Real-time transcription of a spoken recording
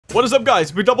What is up,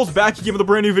 guys? Mcdoubles back again with a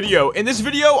brand new video. In this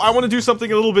video, I want to do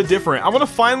something a little bit different. I want to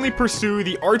finally pursue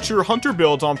the Archer Hunter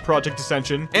builds on Project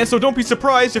Ascension. And so don't be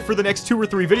surprised if for the next 2 or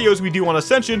 3 videos we do on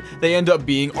Ascension, they end up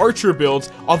being Archer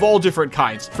builds of all different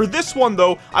kinds. For this one,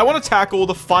 though, I want to tackle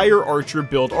the Fire Archer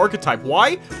build archetype.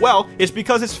 Why? Well, it's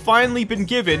because it's finally been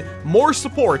given more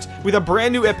support with a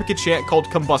brand new epic enchant called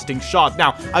Combusting Shot.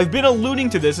 Now, I've been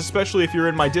alluding to this, especially if you're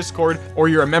in my Discord or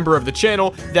you're a member of the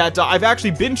channel, that I've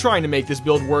actually been trying to make this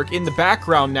build work in the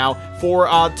background now for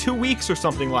 2 weeks or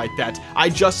something like that. I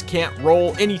just can't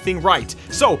roll anything right.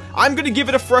 So I'm gonna give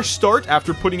it a fresh start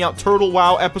after putting out Turtle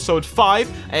WoW episode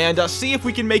 5 and see if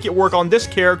we can make it work on this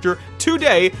character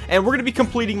today, and we're gonna be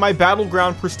completing my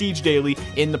battleground prestige daily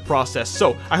in the process.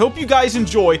 So I hope you guys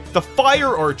enjoy the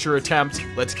Fire Archer attempt.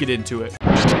 Let's get into it.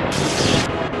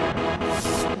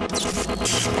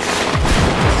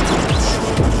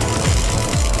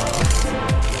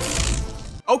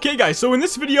 Okay guys, so in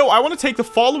this video, I want to take the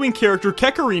following character,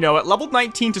 Kekarino, at level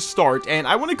 19 to start, and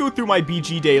I want to go through my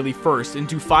BG daily first and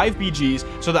do 5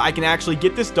 BGs so that I can actually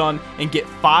get this done and get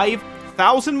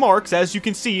 5,000 marks, as you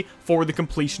can see, for the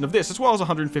completion of this, as well as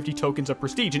 150 tokens of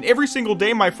prestige. And every single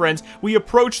day, my friends, we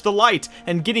approach the light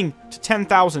and getting to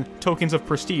 10,000 tokens of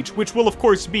prestige, which will of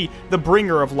course be the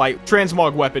bringer of light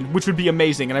transmog weapon, which would be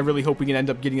amazing, and I really hope we can end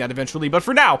up getting that eventually. But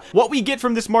for now, what we get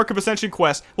from this Mark of Ascension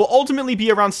quest will ultimately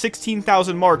be around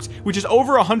 16,000 marks, which is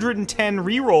over 110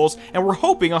 rerolls, and we're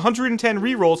hoping 110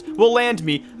 rerolls will land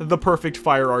me the perfect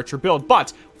Fire Archer build.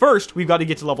 But first, we've got to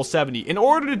get to level 70. In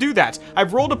order to do that,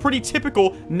 I've rolled a pretty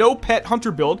typical no pet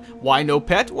hunter build. Why no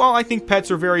pet? Well, I think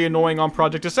pets are very annoying on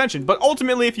Project Ascension, but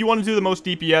ultimately, if you want to do the most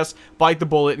DPS, bite the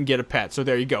bullet and get a pet. So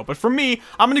there you go. But for me,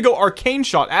 I'm going to go Arcane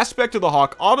Shot, Aspect of the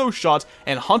Hawk, Auto Shot,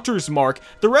 and Hunter's Mark.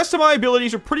 The rest of my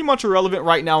abilities are pretty much irrelevant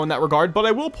right now in that regard, but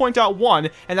I will point out one,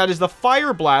 and that is the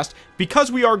Fireblast.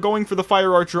 Because we are going for the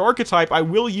Fire Archer archetype, I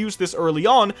will use this early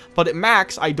on, but at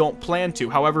max, I don't plan to.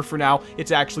 However, for now,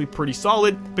 it's actually pretty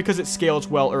solid because it scales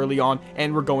well early on,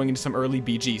 and we're going into some early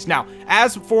BGs. Now,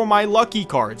 as for my lucky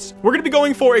cards, we're going to be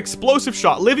going for Explosive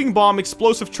Shot, Living Bomb,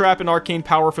 Explosive Trap, and Arcane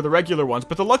Power for the regular ones,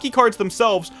 but the lucky cards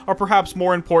themselves are perhaps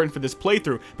more important for this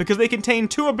playthrough because they contain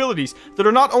 2 abilities that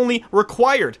are not only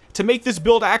required to make this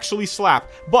build actually slap,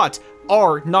 but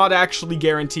are not actually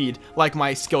guaranteed like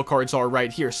my skill cards are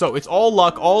right here. So it's all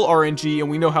luck, all RNG, and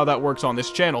we know how that works on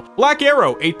this channel. Black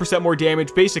Arrow, 8% more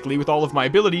damage basically with all of my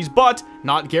abilities, but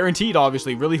not guaranteed,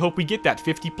 obviously. Really hope we get that.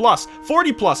 50 plus,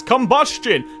 40 plus,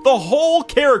 Combustion. The whole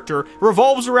character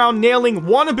revolves around nailing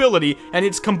one ability, and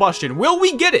it's Combustion. Will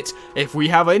we get it? If we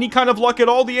have any kind of luck at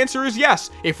all, the answer is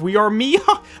yes. If we are me,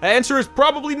 the answer is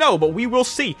probably no, but we will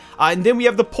see. And then we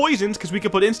have the poisons, because we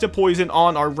can put instant poison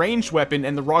on our ranged weapon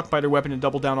and the rock biter weapon and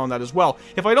double down on that as well.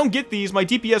 If I don't get these, my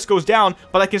DPS goes down,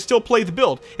 but I can still play the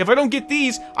build. If I don't get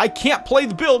these, I can't play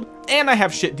the build, and I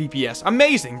have shit DPS.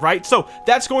 Amazing, right? So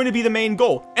that's going to be the main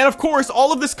goal. And of course,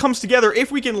 all of this comes together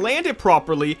if we can land it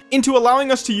properly into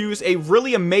allowing us to use a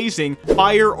really amazing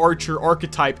Fire Archer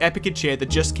archetype epic enchant that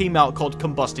just came out called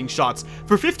Combusting Shots.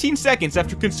 For 15 seconds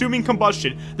after consuming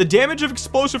combustion, the damage of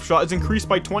Explosive Shot is increased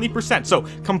by 20%. So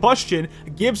combustion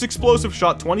gives Explosive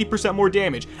Shot 20% more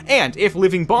damage. And if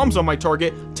Living Bomb's on my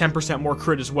target, 10% more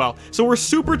crit as well. So we're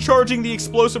supercharging the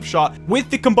Explosive Shot with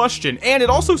the combustion. And it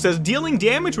also says dealing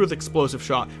damage with Explosive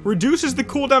Shot reduces the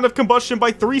cooldown of combustion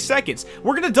by 3 seconds.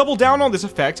 We're going to double down on this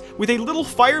effect with a little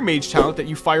fire mage talent that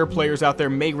you fire players out there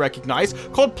may recognize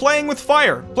called Playing with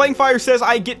Fire. Playing Fire says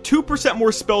I get 2%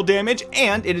 more spell damage,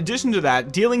 and in addition to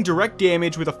that, dealing direct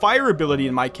damage with a fire ability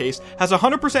in my case has a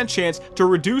 100% chance to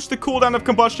reduce the cooldown of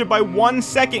combustion by 1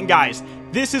 second, guys.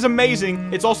 This is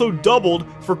amazing. It's also doubled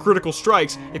for critical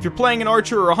strikes. If you're playing an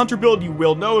archer or a hunter build, you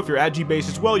will know. If you're agi-based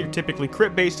as well, you're typically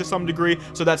crit-based to some degree,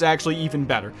 so that's actually even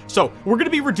better. So we're going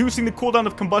to be reducing the cooldown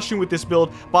of combustion with this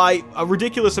build by a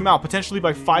ridiculous amount, potentially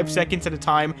by 5 seconds at a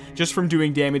time, just from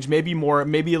doing damage, maybe more,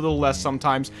 maybe a little less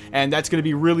sometimes, and that's going to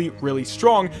be really, really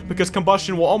strong because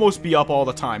combustion will almost be up all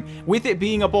the time. With it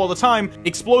being up all the time,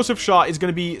 Explosive Shot is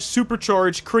going to be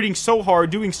supercharged, critting so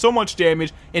hard, doing so much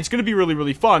damage, it's going to be really,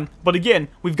 really fun. But again,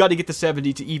 we've got to get to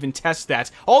 70 to even test that.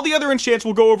 All the other enchants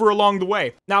we'll go over along the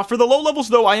way. Now, for the low levels,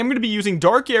 though, I am going to be using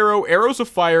Dark Arrow, Arrows of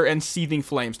Fire, and Seething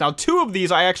Flames. Now, 2 of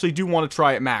these I actually do want to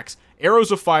try at max.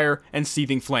 Arrows of Fire, and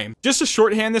Seething Flame. Just to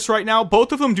shorthand this right now,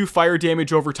 both of them do fire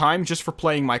damage over time just for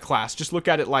playing my class. Just look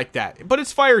at it like that. But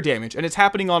it's fire damage, and it's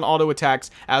happening on auto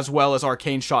attacks as well as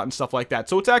Arcane Shot and stuff like that.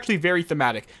 So it's actually very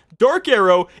thematic. Dark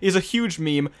Arrow is a huge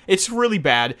meme. It's really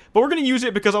bad, but we're going to use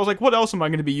it because I was like, what else am I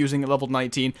going to be using at level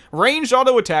 19? Ranged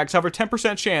auto attacks have a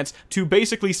 10% chance to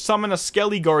basically summon a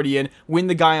Skelly Guardian when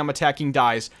the guy I'm attacking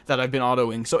dies that I've been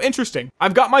autoing. So interesting.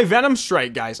 I've got my Venom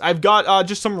Strike, guys. I've got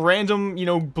just some random, you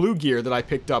know, blue gear that I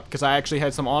picked up because I actually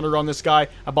had some honor on this guy.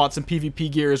 I bought some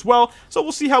PvP gear as well. So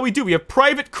we'll see how we do. We have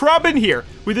Private Crub in here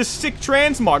with this sick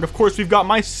transmog. Of course, we've got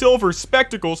my silver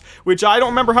spectacles, which I don't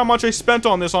remember how much I spent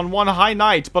on this on one high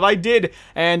night, but I did.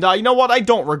 And you know what? I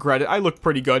don't regret it. I look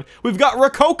pretty good. We've got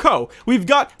Rococo. We've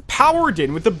got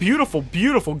Paladin with the beautiful,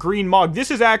 beautiful green mog.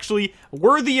 This is actually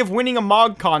worthy of winning a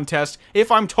mog contest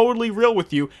if I'm totally real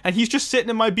with you. And he's just sitting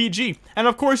in my BG. And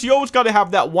of course, you always got to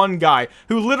have that one guy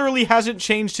who literally hasn't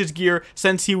changed his gear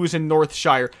since he was in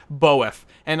Northshire, Boef.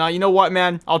 And you know what,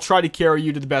 man? I'll try to carry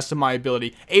you to the best of my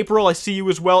ability. April, I see you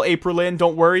as well. April Lynn,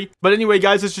 don't worry. But anyway,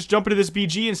 guys, let's just jump into this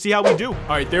BG and see how we do. All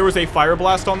right, there was a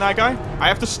Fireblast on that guy. I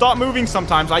have to stop moving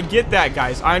sometimes. I get that,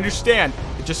 guys. I understand.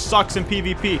 It just sucks in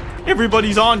PvP.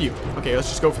 Everybody's on you. Okay, let's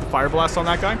just go for the Fireblast on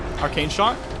that guy. Arcane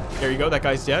Shot. There you go. That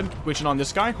guy's dead. Switching on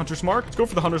this guy. Hunter's Mark. Let's go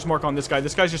for the Hunter's Mark on this guy.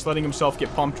 This guy's just letting himself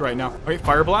get pumped right now. All right,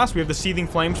 Fireblast. We have the Seething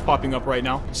Flames popping up right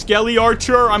now. Skelly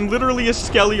Archer. I'm literally a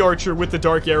Skelly Archer with the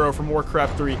Dark Arrow from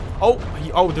Warcraft 3.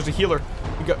 Oh, there's a healer.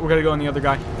 We're going to go on the other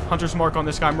guy. Hunter's Mark on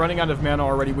this guy. I'm running out of mana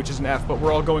already, which is an F, but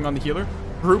we're all going on the healer.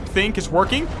 Group Think is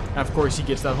working. And of course, he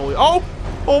gets that holy...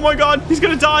 Oh my god. He's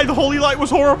going to die. The Holy Light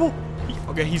was horrible.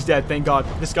 Okay, he's dead, thank god.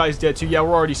 This guy's dead too. Yeah,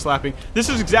 we're already slapping. This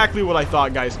is exactly what I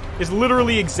thought, guys. It's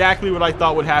literally exactly what I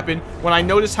thought would happen. When I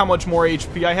noticed how much more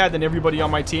HP I had than everybody on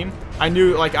my team, I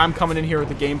knew, like, I'm coming in here with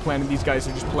a game plan and these guys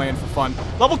are just playing for fun.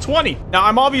 Level 20. Now,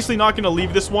 I'm obviously not going to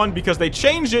leave this one because they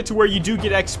changed it to where you do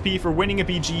get XP for winning a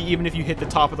BG even if you hit the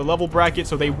top of the level bracket,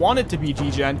 so they want it to be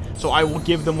G-Gen, so I will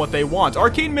give them what they want.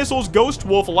 Arcane Missiles, Ghost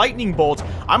Wolf, Lightning Bolt.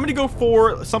 I'm going to go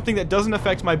for something that doesn't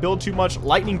affect my build too much.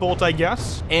 Lightning Bolt, I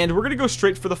guess. And we're going to go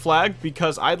straight for the flag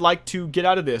because I'd like to get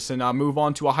out of this and move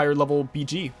on to a higher level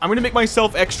BG. I'm going to make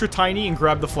myself extra tiny and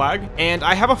grab the flag, and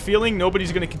I have a feeling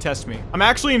nobody's going to contest me. I'm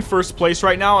actually in first place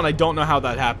right now, and I don't know how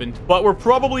that happened, but we're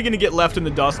probably going to get left in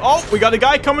the dust. Oh, we got a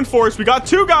guy coming for us. We got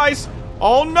two guys.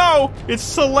 Oh no, it's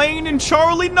Selene and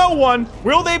Charlie No One.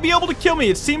 Will they be able to kill me?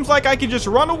 It seems like I can just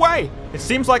run away. It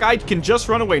seems like I can just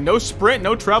run away. No sprint,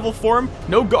 no travel form,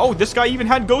 no go. Oh, this guy even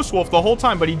had Ghost Wolf the whole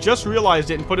time, but he just realized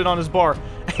it and put it on his bar.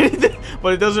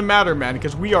 But it doesn't matter, man,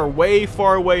 because we are way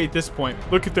far away at this point.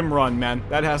 Look at them run, man.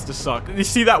 That has to suck. You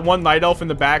see that one night elf in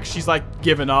the back? She's like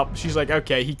giving up. She's like,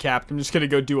 okay, he capped. I'm just gonna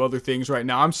go do other things right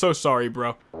now. I'm so sorry,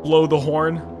 bro. Blow the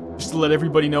horn just to let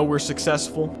everybody know we're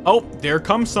successful. Oh, there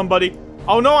comes somebody.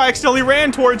 Oh no, I accidentally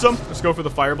ran towards him. Let's go for the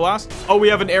Fireblast. Oh, we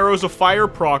have an Arrows of Fire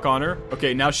proc on her.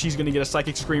 Okay, now she's gonna get a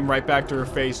Psychic Scream right back to her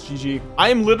face. GG. I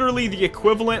am literally the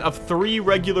equivalent of 3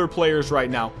 regular players right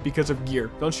now because of gear.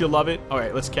 Don't you love it? All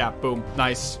right, let's cap. Boom.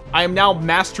 Nice. I am now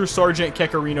Master Sergeant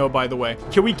Kekarino, by the way.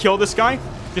 Can we kill this guy?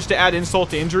 Just to add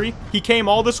insult to injury. He came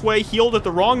all this way, healed at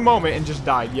the wrong moment, and just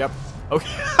died. Yep. Okay.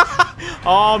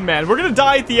 Oh man, we're gonna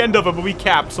die at the end of it, but we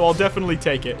capped, so I'll definitely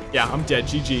take it. Yeah, I'm dead.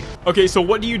 GG. Okay, so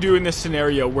what do you do in this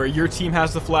scenario where your team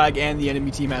has the flag and the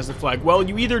enemy team has the flag? Well,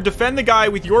 you either defend the guy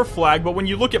with your flag, but when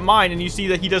you look at mine and you see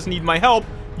that he doesn't need my help,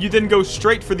 you then go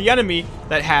straight for the enemy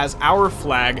that has our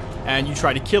flag and you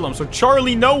try to kill him. So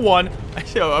Charlie No One,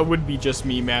 it would be just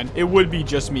me, man. It would be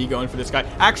just me going for this guy.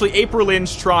 Actually, April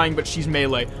Lynn's trying, but she's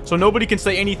melee, so nobody can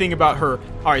say anything about her.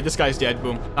 All right, this guy's dead.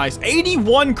 Boom. Nice.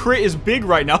 81 crit is big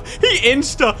right now. He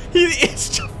insta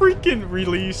freaking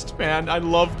released, man. I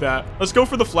love that. Let's go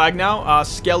for the flag now.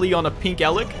 Skelly on a pink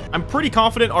Elic. I'm pretty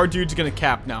confident our dude's gonna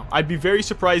cap now. I'd be very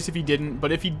surprised if he didn't,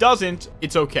 but if he doesn't,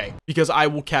 it's okay because I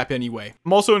will cap anyway.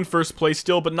 I'm also in first place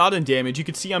still, but not in damage. You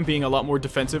can see I'm being a lot more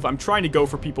defensive. I'm trying to go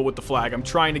for people with the flag. I'm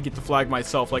trying to get the flag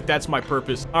myself. Like, that's my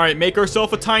purpose. All right, make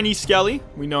ourselves a tiny Skelly.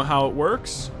 We know how it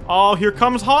works. Oh, here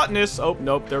comes Hotness. Oh,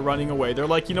 nope, they're running away. They're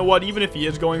like, you know what? Even if he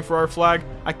is going for our flag,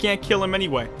 I can't kill him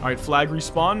anyway. All right, flag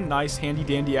respawn. Nice, handy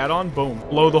dandy add-on. Boom.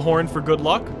 Blow the horn for good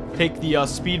luck. Take the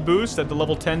speed boost that the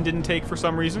level 10 didn't take for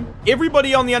some reason.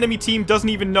 Everybody on the enemy team doesn't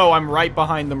even know I'm right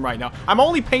behind them right now. I'm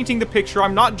only painting the picture.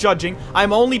 I'm not judging.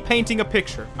 I'm only painting a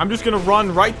picture. I'm just gonna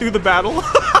run right through the battle.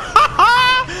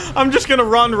 I'm just gonna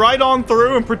run right on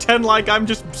through and pretend like I'm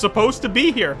just supposed to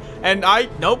be here. And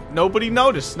nope, nobody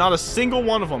noticed. Not a single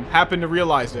one of them happened to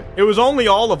realize it. It was only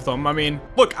all of them. I mean,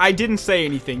 look, I didn't say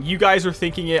anything. You guys are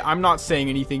thinking it. I'm not saying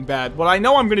anything bad. What I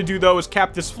know I'm gonna do, though, is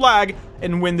cap this flag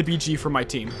and win the BG for my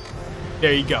team.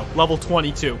 There you go. Level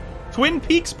 22. Twin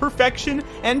Peaks perfection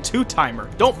and 2-timer.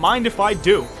 Don't mind if I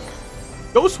do.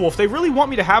 Ghost Wolf, they really want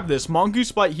me to have this.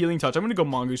 Mongoose Bite, Healing Touch. I'm gonna go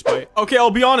Mongoose Bite. Okay,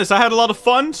 I'll be honest. I had a lot of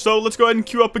fun, so let's go ahead and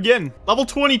queue up again. Level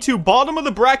 22. Bottom of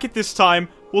the bracket this time.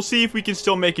 We'll see if we can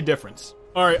still make a difference.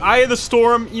 Alright, Eye of the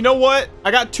Storm. You know what?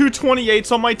 I got 2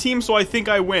 28s on my team, so I think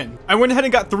I win. I went ahead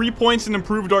and got 3 points in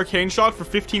improved Arcane Shot for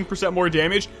 15% more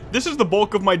damage. This is the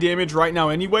bulk of my damage right now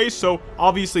anyway, so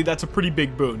obviously that's a pretty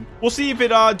big boon. We'll see if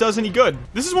it does any good.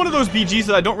 This is one of those BGs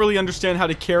that I don't really understand how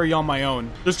to carry on my own.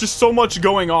 There's just so much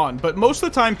going on, but most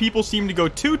of the time people seem to go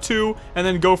 2-2 and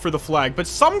then go for the flag. But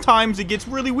sometimes it gets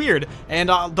really weird, and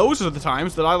those are the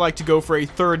times that I like to go for a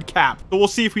 3rd cap. So we'll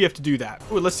see if we have to do that.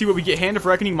 Ooh, let's see what we get. Hand of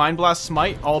Reckoning, Mind Blast, Smite.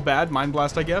 All bad. Mind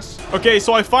Blast, I guess. Okay,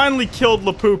 so I finally killed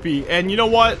Lapoopy, and you know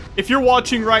what? If you're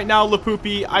watching right now,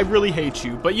 Lapoopy, I really hate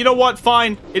you. But you know what?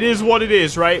 Fine. It is what it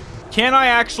is, right? Can I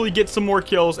actually get some more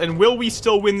kills, and will we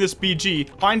still win this BG?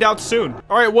 Find out soon.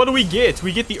 All right, what do we get?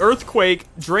 We get the Earthquake,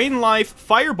 Drain Life,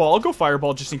 Fireball. I'll go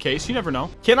Fireball just in case. You never know.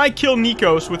 Can I kill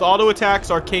Nikos with auto attacks,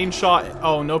 Arcane Shot?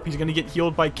 Oh, nope. He's going to get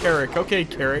healed by Carrick. Okay,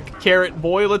 Carrick. Carrot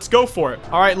boy, let's go for it.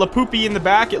 All right, Lapoopy in the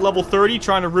back at level 30,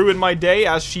 trying to ruin my day,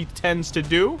 as she tends to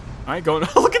do. All right, going.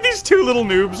 Look at these 2 little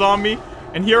noobs on me,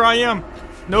 and here I am.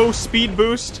 No speed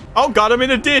boost. Oh, got him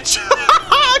in a ditch.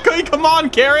 Okay, come on,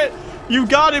 Carrot. You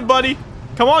got it, buddy.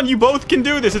 Come on, you both can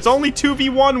do this. It's only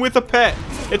 2v1 with a pet.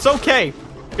 It's okay.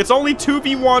 It's only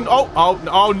 2v1.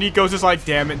 Oh, Nico's just like,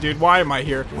 damn it, dude. Why am I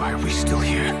here? Why are we still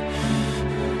here?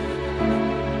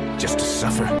 Just to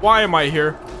suffer? Why am I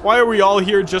here? Why are we all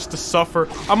here just to suffer?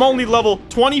 I'm only level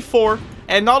 24.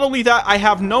 And not only that, I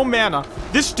have no mana.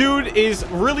 This dude is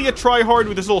really a tryhard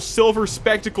with his little silver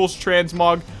spectacles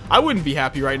transmog. I wouldn't be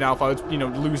happy right now if I was, you know,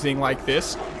 losing like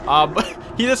this. But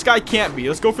this guy can't be.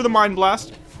 Let's go for the Mind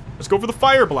Blast. Let's go for the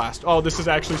Fireblast. Oh, this is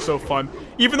actually so fun.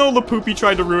 Even though Lapoopy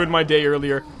tried to ruin my day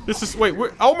earlier. This is... Wait,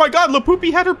 oh my god,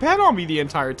 Lapoopy had her pet on me the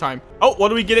entire time. Oh, what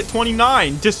do we get at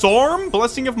 29? Disarm?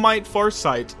 Blessing of Might,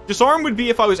 Farsight. Disarm would be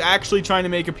if I was actually trying to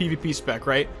make a PvP spec,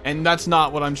 right? And that's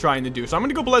not what I'm trying to do. So I'm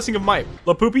gonna go Blessing of Might.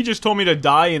 Lapoopy just told me to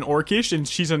die in Orcish, and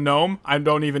she's a gnome. I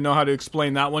don't even know how to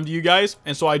explain that one to you guys.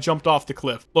 And so I jumped off the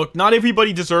cliff. Look, not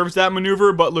everybody deserves that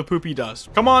maneuver, but Lapoopy does.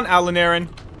 Come on, Alan.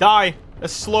 Die. A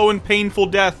slow and painful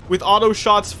death with auto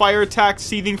shots, fire attacks,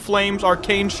 seething flames,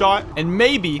 arcane shot, and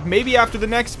maybe after the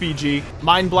next BG,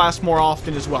 mind blast more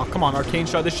often as well. Come on, arcane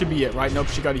shot. This should be it, right? Nope,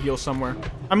 she got to heal somewhere.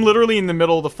 I'm literally in the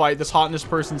middle of the fight. This hotness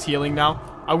person's healing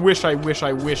now. I wish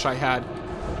I had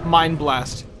mind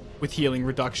blast with healing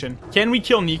reduction. Can we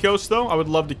kill Nikos though? I would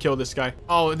love to kill this guy.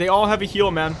 Oh, they all have a heal,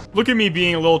 man. Look at me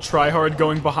being a little tryhard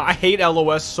going behind. I hate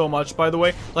LOS so much, by the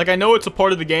way. Like, I know it's a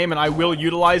part of the game and I will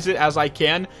utilize it as I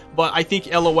can, but I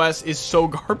think LOS is so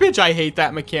garbage. I hate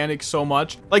that mechanic so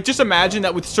much. Like, just imagine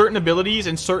that with certain abilities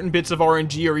and certain bits of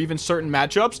RNG or even certain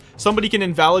matchups, somebody can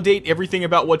invalidate everything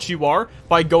about what you are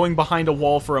by going behind a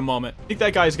wall for a moment. I think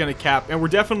that guy's gonna cap, and we're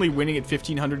definitely winning at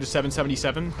 1500 to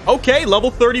 777. Okay, level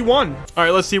 31. All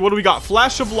right, let's see. What do we got?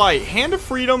 Flash of Light, Hand of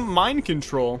Freedom, Mind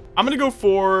Control. I'm gonna go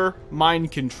for Mind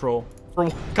Control.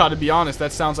 Gotta be honest,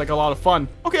 that sounds like a lot of fun.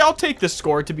 Okay, I'll take this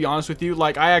score, to be honest with you.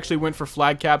 Like, I actually went for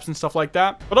flag caps and stuff like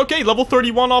that. But okay, level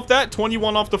 31 off that,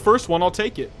 21 off the first one, I'll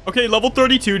take it. Okay, level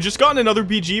 32, just gotten another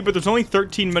BG, but there's only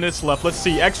 13 minutes left. Let's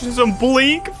see, Exorcism,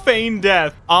 Blink, Feign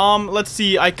Death. Let's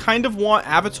see, I kind of want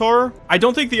Avatar. I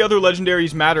don't think the other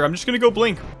legendaries matter. I'm just gonna go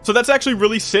Blink. So that's actually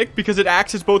really sick, because it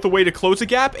acts as both a way to close a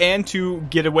gap and to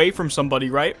get away from somebody,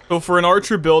 right? So for an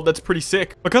archer build, that's pretty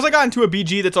sick. Because I got into a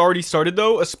BG that's already started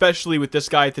though, especially with this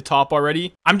guy at the top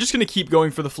already, I'm just gonna keep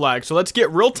going for the flag. So let's get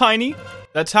real tiny.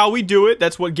 That's how we do it.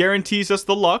 That's what guarantees us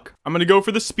the luck. I'm gonna go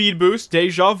for the speed boost,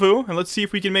 Deja Vu, and let's see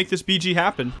if we can make this BG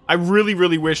happen. I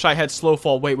really wish I had slow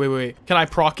fall. Wait. Can I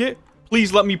proc it?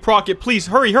 Please let me proc it. Please,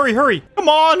 hurry. Come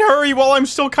on, hurry while I'm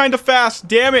still kind of fast.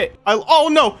 Damn it. Oh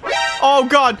no. Oh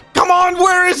god. Come on,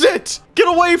 where is it? Get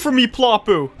away from me,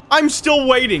 Plopu. I'm still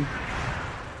waiting.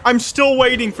 I'm still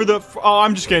waiting for the... Oh,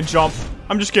 I'm just gonna jump.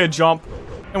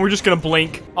 And we're just gonna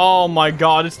blink. Oh my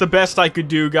god, it's the best I could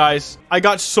do, guys. I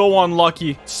got so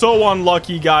unlucky,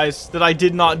 guys, that I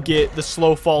did not get the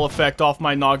slow fall effect off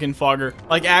my noggin fogger.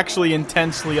 Like, actually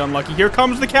intensely unlucky. Here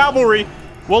comes the cavalry.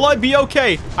 Will I be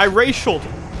okay? I racialed.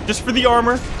 Just for the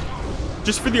armor.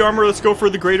 Let's go for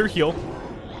the greater heal.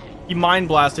 He mind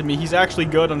blasted me. He's actually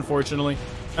good, unfortunately.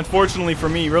 Unfortunately for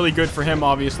me, really good for him,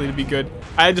 obviously, to be good.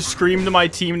 I had to scream to my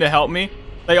team to help me.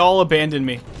 They all abandoned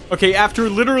me. Okay, after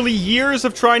literally years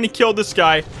of trying to kill this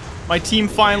guy. My team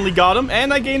finally got him,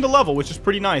 and I gained a level, which is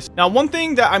pretty nice. Now, one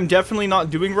thing that I'm definitely not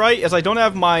doing right is I don't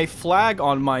have my flag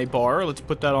on my bar. Let's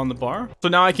put that on the bar. So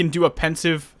now I can do a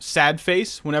pensive, sad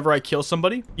face whenever I kill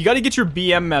somebody. You got to get your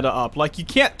BM meta up. Like, you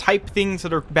can't type things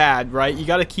that are bad, right? You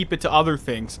got to keep it to other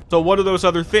things. So what are those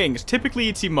other things? Typically,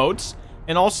 it's emotes.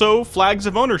 And also flags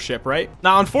of ownership, right?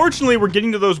 Now, unfortunately, we're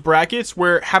getting to those brackets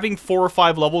where having 4 or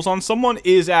 5 levels on someone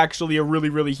is actually a really,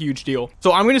 really huge deal.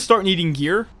 So I'm going to start needing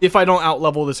gear if I don't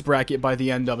outlevel this bracket by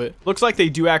the end of it. Looks like they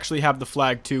do actually have the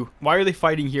flag too. Why are they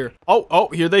fighting here? Oh,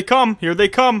 here they come. Here they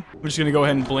come. I'm just going to go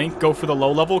ahead and blink, go for the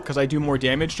low level because I do more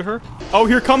damage to her. Oh,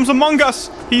 here comes Among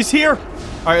Us. He's here.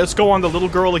 All right, let's go on the little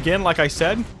girl again. Like I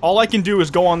said, all I can do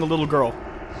is go on the little girl.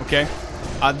 Okay.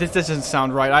 This doesn't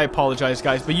sound right. I apologize,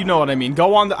 guys, but you know what I mean.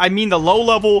 Go on. I mean the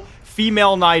low-level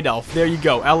female night elf. There you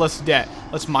go. Ellis Det.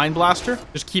 Let's Mind Blaster.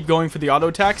 Just keep going for the auto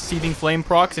attacks, Seething Flame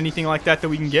procs, anything like that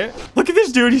we can get. Look at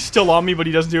this dude. He's still on me, but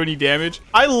he doesn't do any damage.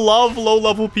 I love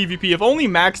low-level PvP. If only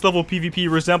max-level PvP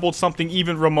resembled something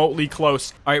even remotely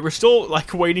close. All right, we're still,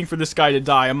 like, waiting for this guy to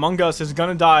die. Among Us is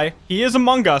gonna die. He is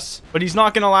Among Us, but he's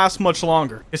not gonna last much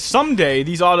longer. Because someday,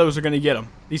 these autos are gonna get him.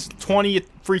 These 20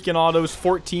 freaking autos,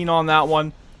 14 on that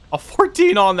one. A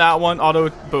 14 on that one. Auto,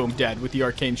 boom, dead with the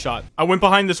Arcane Shot. I went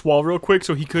behind this wall real quick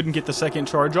so he couldn't get the second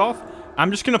charge off. I'm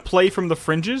just going to play from the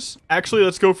fringes. Actually,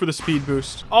 let's go for the speed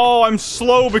boost. Oh, I'm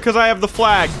slow because I have the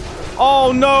flag.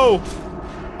 Oh, no.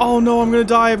 Oh, no, I'm going to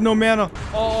die. I have no mana.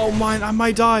 Oh, mine. I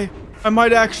might die. I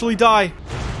might actually die.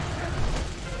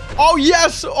 Oh,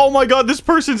 yes. Oh, my God. This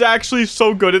person's actually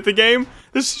so good at the game.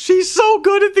 She's so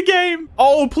good at the game.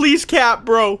 Oh, please cap,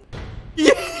 bro.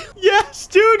 Yeah. Yes,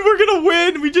 dude, we're gonna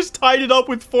win. We just tied it up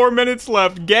with 4 minutes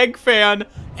left. Geg fan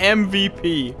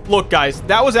MVP. Look, guys,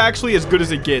 that was actually as good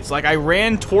as it gets. Like, I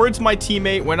ran towards my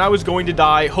teammate when I was going to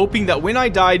die, hoping that when I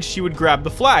died, she would grab the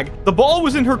flag. The ball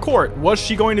was in her court. Was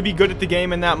she going to be good at the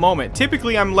game in that moment?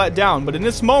 Typically, I'm let down, but in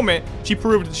this moment, she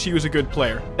proved that she was a good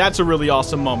player. That's a really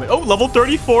awesome moment. Oh, level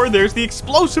 34. There's the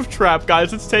explosive trap,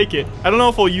 guys. Let's take it. I don't know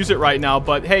if I'll use it right now,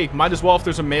 but hey, might as well if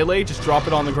there's a melee, just drop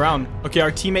it on the ground. Okay,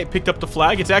 our teammate picked up the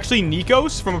flag. It's actually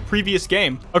Nikos from a previous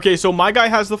game. Okay, so my guy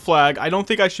has the flag. I don't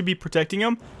think I should be protecting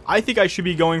him. I think I should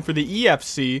be going for the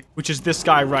EFC, which is this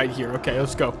guy right here. Okay,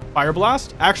 let's go.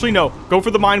 Fireblast? Actually, no. Go for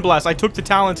the Mind Blast. I took the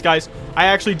talents, guys. I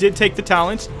actually did take the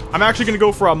talents. I'm actually going to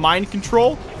go for a Mind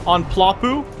Control on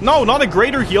Plapu. No, not a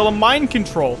Greater Heal, a Mind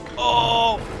Control.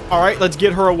 Oh. All right, let's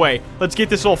get her away. Let's get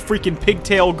this little freaking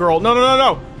pigtail girl. No, no, no,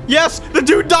 no. Yes, the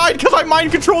dude died because I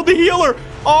Mind Controlled the healer.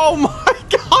 Oh my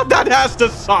God, that has to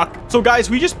suck. So guys,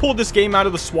 we just pulled this game out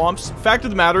of the swamps. Fact of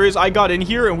the matter is I got in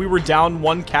here and we were down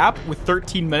 1 cap with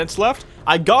 13 minutes left.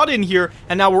 I got in here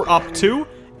and now we're up 2.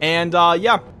 And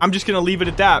yeah, I'm just gonna leave it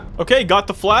at that. Okay, got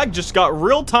the flag, just got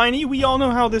real tiny. We all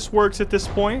know how this works at this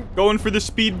point. Going for the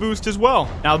speed boost as well.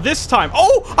 Now this time,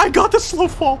 oh, I got the slow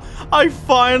fall. I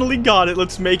finally got it.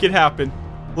 Let's make it happen.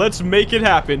 Let's make it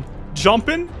happen.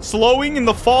 Jumping, slowing, and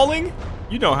the falling.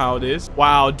 You know how it is.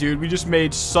 Wow, dude, we just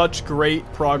made such great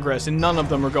progress, and none of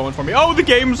them are going for me. Oh, the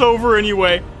game's over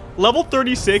anyway. Level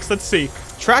 36, let's see.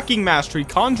 Tracking Mastery,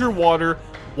 Conjure Water,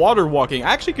 Water Walking.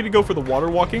 I actually could go for the Water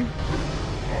Walking.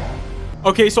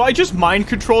 Okay, so I just mind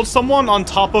controlled someone on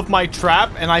top of my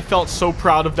trap, and I felt so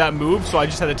proud of that move, so I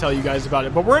just had to tell you guys about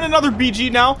it. But we're in another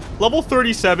BG now, level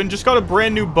 37. Just got a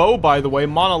brand new bow, by the way,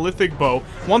 monolithic bow.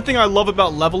 One thing I love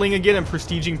about leveling again and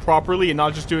prestiging properly and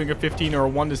not just doing a 15 or a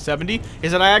 1 to 70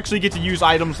 is that I actually get to use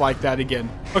items like that again.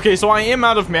 Okay, so I am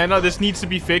out of mana. This needs to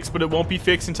be fixed, but it won't be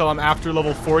fixed until I'm after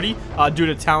level 40 due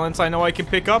to talents I know I can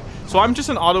pick up. So I'm just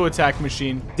an auto attack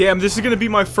machine. Damn, this is going to be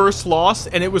my first loss,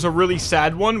 and it was a really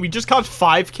sad one. We just got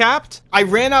 5 capped. I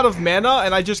ran out of mana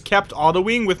and I just kept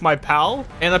autoing with my pal,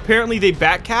 and apparently they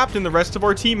back capped and the rest of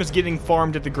our team is getting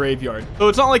farmed at the graveyard. So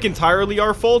it's not like entirely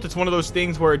our fault. It's one of those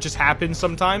things where it just happens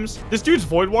sometimes. This dude's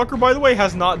Voidwalker, by the way,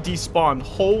 has not despawned.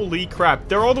 Holy crap.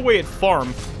 They're all the way at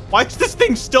farm. Why is this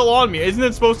thing still on me? Isn't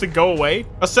it supposed to go away?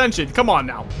 Ascension, come on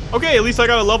now. Okay, at least I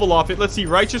got a level off it. Let's see,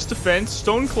 Righteous Defense,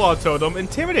 Stone Claw Totem,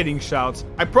 Intimidating Shouts.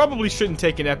 I probably shouldn't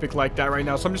take an epic like that right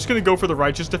now, so I'm just gonna go for the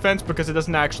Righteous Defense because it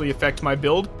doesn't actually affect my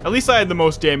build. At least I had the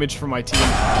most damage for my team.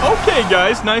 Okay,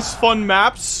 guys, nice fun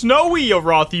map. Snowy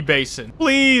Arathi Basin.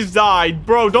 Please die.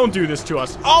 Bro, don't do this to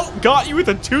us. Oh, got you with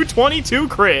a 222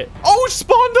 crit. Oh,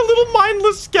 spawned a little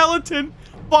mindless skeleton.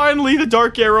 Finally, the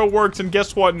Dark Arrow works, and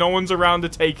guess what? No one's around to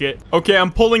take it. Okay,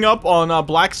 I'm pulling up on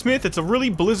Blacksmith. It's a really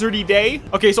blizzardy day.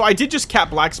 Okay, so I did just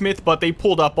cap Blacksmith, but they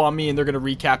pulled up on me, and they're going to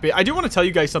recap it. I do want to tell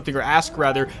you guys something, or ask,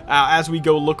 rather, as we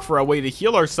go look for a way to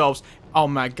heal ourselves. Oh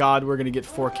my god, we're gonna get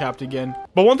 4-capped again.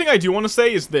 But one thing I do want to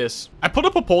say is this. I put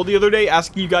up a poll the other day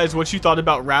asking you guys what you thought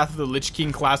about Wrath of the Lich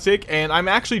King Classic, and I'm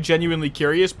actually genuinely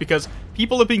curious because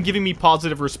people have been giving me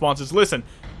positive responses. Listen,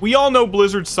 we all know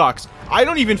Blizzard sucks. I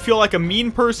don't even feel like a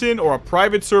mean person or a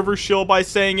private server shill by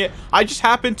saying it. I just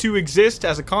happen to exist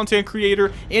as a content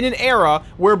creator in an era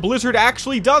where Blizzard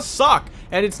actually does suck.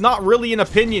 And it's not really an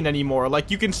opinion anymore.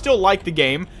 Like, you can still like the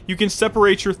game. You can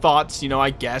separate your thoughts, you know, I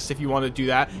guess, if you want to do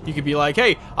that. You could be like,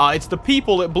 hey, it's the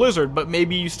people at Blizzard, but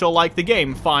maybe you still like the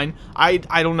game. Fine. I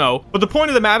don't know. But the point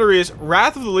of the matter is,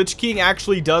 Wrath of the Lich King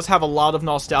actually does have a lot of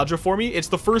nostalgia for me. It's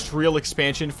the first real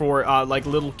expansion for, like,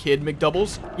 little kid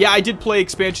Mcdoubles. Yeah, I did play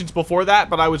expansions before that,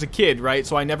 but I was a kid, right?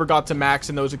 So I never got to max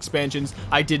in those expansions.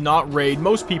 I did not raid.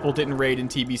 Most people didn't raid in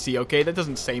TBC, okay? That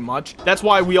doesn't say much. That's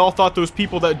why we all thought those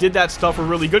people that did that stuff were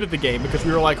really good at the game, because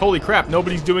we were like, holy crap,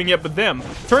 nobody's doing it but them.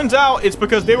 Turns out it's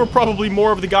because they were probably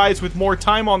more of the guys with more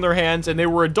time on their hands, and they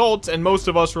were adults, and most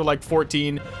of us were like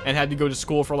 14 and had to go to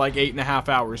school for like 8.5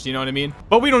 hours, you know what I mean?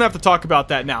 But we don't have to talk about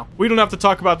that now. We don't have to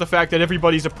talk about the fact that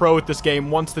everybody's a pro at this game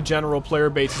once the general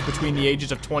player base is between the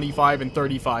ages of 25 and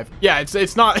 35. Yeah,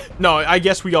 it's not, no, I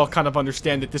guess we all kind of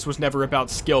understand that this was never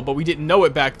about skill, but we didn't know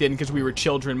it back then because we were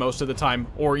children most of the time,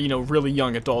 or, you know, really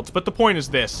young adults. But the point is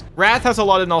this. Wrath has a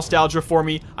lot of nostalgia for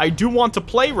me. I do want to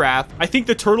play Wrath. I think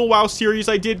the Turtle WoW series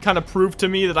I did kind of proved to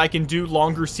me that I can do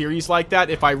longer series like that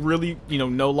if I really, you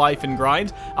know life and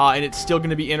grind, and it's still going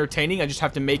to be entertaining. I just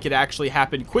have to make it actually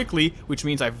happen quickly, which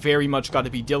means I very much got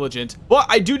to be diligent. But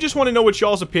I do just want to know what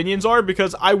y'all's opinions are,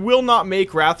 because I will not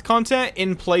make Wrath content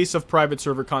in place of private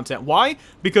server content. Why?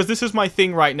 Because this is my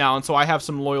thing right now, and so I have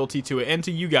some loyalty to it, and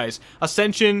to you guys.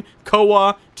 Ascension,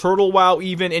 Koa, Turtle WoW,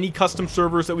 even any custom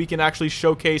servers that we can actually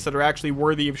showcase that are actually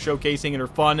worthy of showcasing and are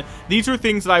fun. These are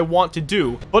things that I want to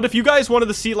do. But if you guys wanted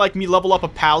to see like me level up a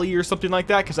Pally or something like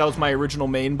that, because that was my original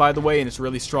main, by the way, and it's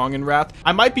really strong in Wrath,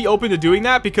 I might be open to doing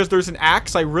that, because there's an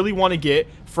axe I really want to get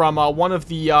from one of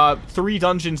the 3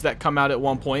 dungeons that come out at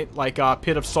one point, like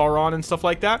Pit of Sauron and stuff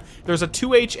like that. There's a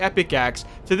 2H epic axe.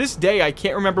 To this day, I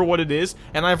can't remember what it is,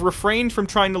 and I've refrained from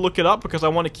trying to look it up because I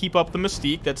want to keep up the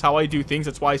mystique. That's how I do things.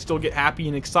 That's why I still get happy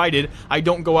and excited. I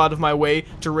don't go out of my way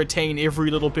to retain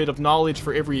every little bit of knowledge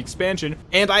for every expansion,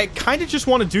 and I kind of just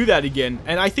want to do that again.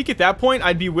 And I think at that point,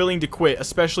 I'd be willing to quit,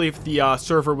 especially if the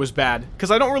server was bad,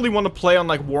 because I don't really want to play on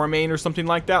like Warmain or something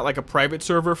like that, like a private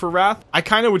server for Wrath. I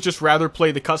kind of would just rather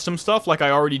play the custom stuff like I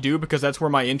already do, because that's where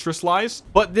my interest lies.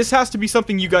 But this has to be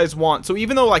something you guys want. So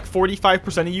even though like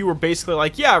 45% of you were basically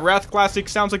like, yeah, Wrath Classic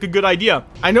sounds like a good idea,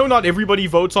 I know not everybody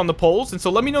votes on the polls, and so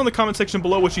let me know in the comment section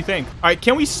below what you think. All right,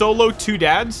 can we solo 2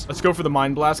 dads? Let's go for the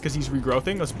Mind Blast because he's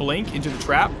regrowthing. Let's blink into the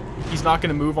trap. He's not going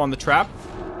to move on the trap.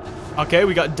 Okay,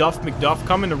 we got Duff McDuff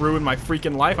coming to ruin my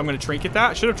freaking life. I'm going to trinket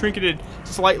that. Should have trinketed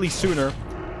slightly sooner.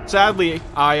 Sadly,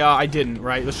 I didn't,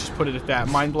 right? Let's just put it at that.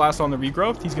 Mind Blast on the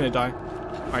regrowth. He's going to die.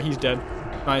 All right, he's dead.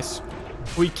 Nice.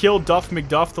 We killed Duff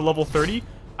McDuff to level 30.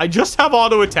 I just have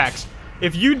auto attacks.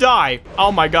 If you die,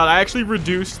 oh my god, I actually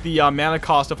reduced the mana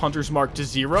cost of Hunter's Mark to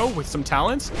 0 with some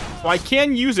talents. So I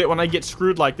can use it when I get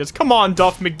screwed like this. Come on,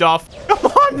 Duff McDuff.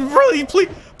 Come on, really,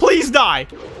 please die.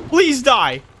 Please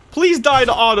die. Please die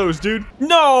to autos, dude.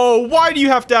 No, why do you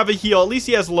have to have a heal? At least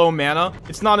he has low mana.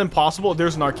 It's not impossible.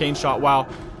 There's an Arcane Shot. Wow.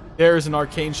 There's an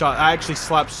Arcane Shot. I actually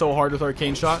slapped so hard with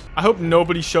Arcane Shot. I hope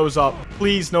nobody shows up.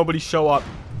 Please, nobody show up.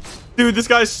 Dude, this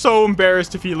guy's so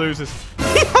embarrassed if he loses.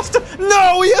 He has to...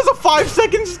 No, he has a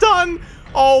 5-second stun.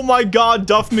 Oh my god,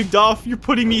 Duff McDuff. You're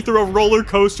putting me through a roller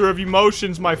coaster of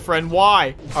emotions, my friend.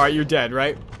 Why? All right, you're dead,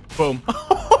 right? Boom.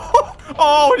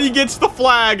 Oh, and he gets the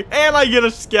flag, and I get a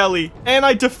skelly, and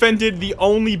I defended the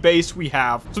only base we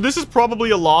have. So this is probably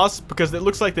a loss because it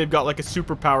looks like they've got like a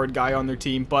super powered guy on their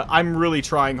team, but I'm really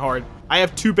trying hard. I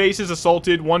have 2 bases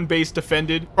assaulted, 1 base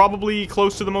defended, probably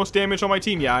close to the most damage on my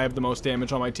team. Yeah, I have the most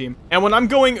damage on my team. And when I'm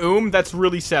going that's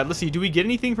really sad. Let's see, do we get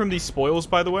anything from these spoils,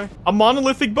 by the way? A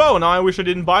monolithic bow. Now I wish I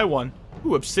didn't buy one.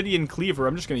 Ooh, Obsidian Cleaver.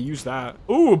 I'm just going to use that.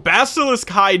 Ooh, Basilisk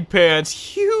Hide Pants.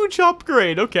 Huge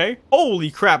upgrade. Okay. Holy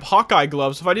crap. Hawkeye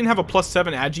Gloves. If I didn't have a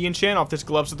 +7 agi enchant off this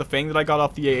Gloves of the Fang that I got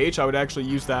off the AH, I would actually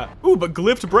use that. Ooh, but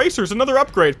Glyphed Bracers. Another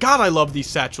upgrade. God, I love these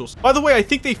satchels. By the way, I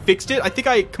think they fixed it. I think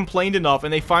I complained enough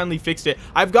and they finally fixed it.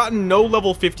 I've gotten no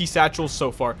level 50 satchels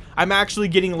so far. I'm actually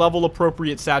getting level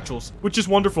appropriate satchels, which is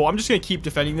wonderful. I'm just going to keep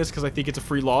defending this because I think it's a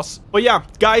free loss. But yeah,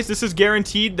 guys, this is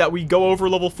guaranteed that we go over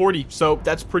level 40. So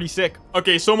that's pretty sick.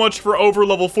 Okay, so much for over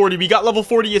level 40. We got level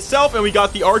 40 itself, and we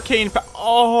got the arcane.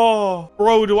 Oh,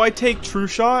 bro, do I take True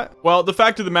Shot? Well, the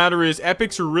fact of the matter is,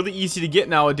 epics are really easy to get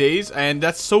nowadays, and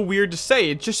that's so weird to say.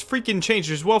 It just freaking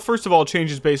changes. Well, first of all, it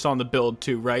changes based on the build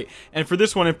too, right? And for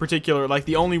this one in particular, like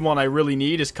the only one I really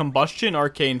need is Combustion,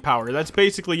 Arcane Power. That's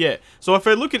basically it. So if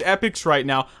I look at epics right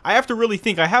now, I have to really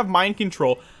think. I have Mind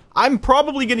Control. I'm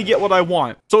probably going to get what I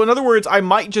want. So in other words, I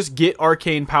might just get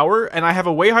Arcane Power, and I have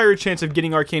a way higher chance of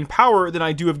getting Arcane Power than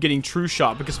I do of getting True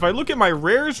Shot. Because if I look at my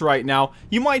rares right now,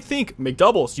 you might think,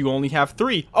 Mcdoubles, you only have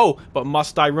 3. Oh, but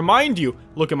must I remind you,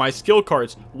 look at my skill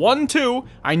cards. 1, 2,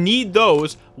 I need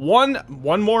those. One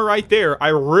more right there. I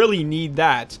really need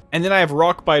that. And then I have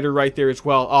Rock Biter right there as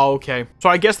well. Oh, okay. So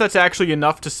I guess that's actually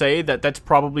enough to say that that's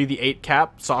probably the 8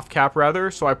 cap, soft cap rather.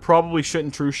 So I probably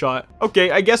shouldn't True Shot. Okay,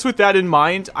 I guess with that in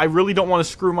mind, I really don't want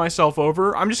to screw myself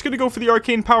over. I'm just going to go for the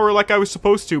Arcane Power like I was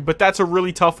supposed to, but that's a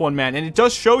really tough one, man. And it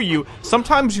does show you,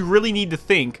 sometimes you really need to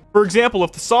think. For example,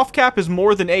 if the soft cap is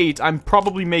more than 8, I'm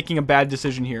probably making a bad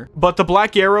decision here. But the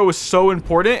Black Arrow is so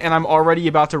important, and I'm already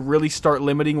about to really start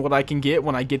limiting what I can get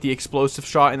when I get the Explosive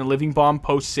Shot and the Living Bomb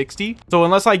post 60. So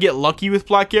unless I get lucky with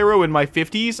Black Arrow in my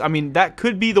 50s, I mean, that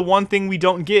could be the one thing we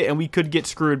don't get, and we could get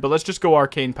screwed. But let's just go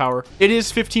Arcane Power. It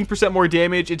is 15% more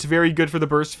damage. It's very good for the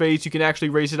burst phase. You can actually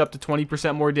raise it up to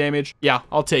 20% more damage. Yeah,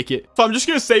 I'll take it. So I'm just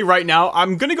gonna say right now,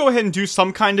 I'm gonna go ahead and do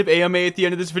some kind of AMA at the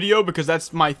end of this video because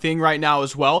that's my thing right now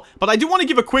as well. But I do want to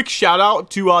give a quick shout out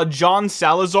to John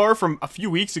Salazar from a few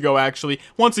weeks ago, actually.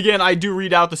 Once again, I do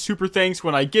read out the super thanks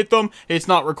when I get them. It's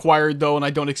not required though, and I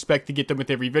don't expect to get them with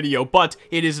every video, but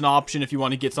it is an option if you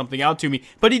want to get something out to me.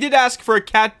 But he did ask for a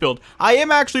cat build. I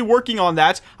am actually working on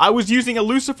that. I was using a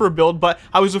Lucifer build, but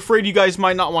I was afraid you guys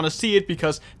might not want to see it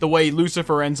because the way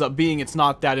Lucifer ends up being, it's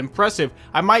not that impressive.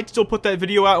 I might still put that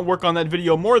video out and work on that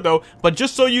video more though, but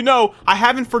just so you know, I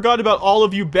haven't forgot about all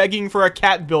of you begging for a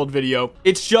cat build video.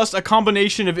 It's just a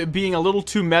combination of it being a little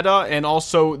too meta, and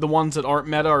also the ones that aren't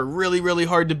meta are really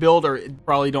hard to build, or it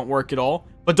probably don't work at all.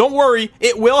 But don't worry,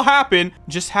 it will happen.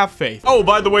 Just have faith. Oh,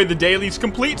 by the way, the daily's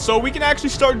complete, so we can actually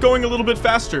start going a little bit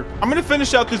faster. I'm going to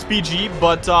finish out this BG,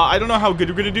 but I don't know how good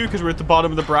we're going to do because we're at the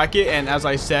bottom of the bracket. And as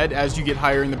I said, as you get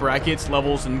higher in the brackets,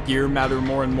 levels and gear matter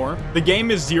more and more. The game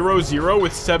is 0-0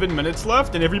 with 7 minutes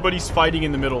left, and everybody's fighting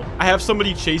in the middle. I have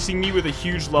somebody chasing me with a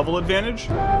huge level advantage.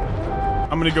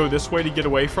 I'm going to go this way to get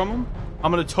away from him.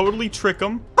 I'm going to totally trick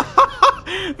him.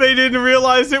 They didn't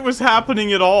realize it was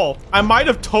happening at all. I might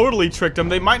have totally tricked him.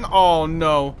 They might. Oh,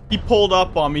 no. He pulled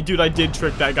up on me. Dude, I did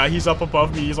trick that guy. He's up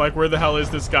above me. He's like, where the hell is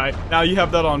this guy? Now you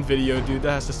have that on video, dude.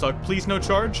 That has to suck. Please, no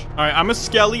charge. All right, I'm a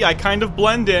skelly. I kind of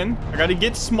blend in. I got to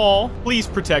get small. Please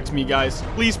protect me, guys.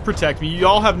 Please protect me. You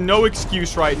all have no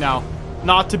excuse right now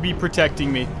not to be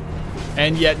protecting me.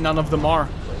 And yet none of them are.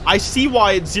 I see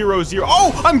why it's 0-0.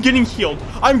 Oh, I'm getting healed.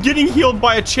 I'm getting healed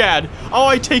by a Chad. Oh,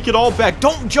 I take it all back.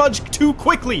 Don't judge too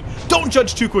quickly. Don't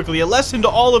judge too quickly. A lesson to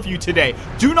all of you today.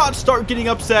 Do not start getting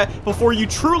upset before you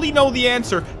truly know the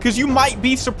answer, because you might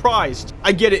be surprised.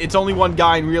 I get it. It's only one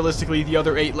guy, and realistically, the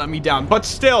other 8 let me down. But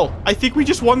still, I think we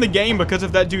just won the game because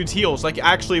of that dude's heals. Like,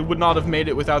 actually, would not have made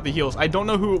it without the heals. I don't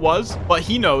know who it was, but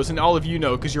he knows, and all of you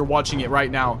know because you're watching it right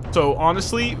now. So,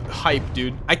 honestly, hype,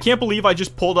 dude. I can't believe I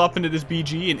just pulled up into this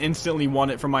BG and instantly won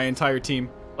it from my entire team.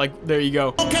 Like, there you go.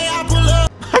 Okay, I pull up.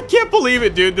 I can't believe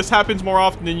it, dude. This happens more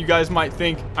often than you guys might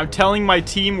think. I'm telling my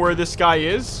team where this guy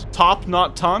is. Top,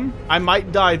 not ton. I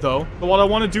might die, though. But what I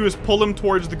want to do is pull him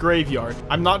towards the graveyard.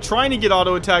 I'm not trying to get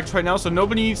auto attacks right now, so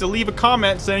nobody needs to leave a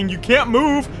comment saying you can't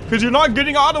move because you're not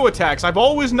getting auto attacks. I've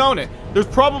always known it. There's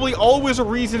probably always a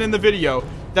reason in the video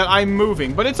that I'm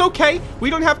moving, but it's okay. We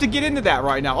don't have to get into that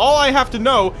right now. All I have to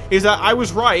know is that I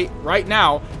was right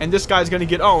now, and this guy's gonna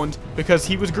get owned because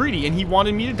he was greedy and he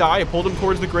wanted me to die. I pulled him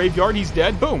towards the graveyard. He's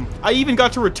dead. Boom. I even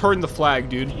got to return the flag,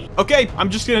 dude. Okay, I'm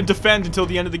just gonna defend until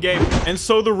the end of the game. And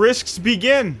so the risks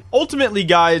begin. Ultimately,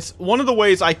 guys, one of the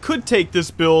ways I could take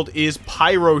this build is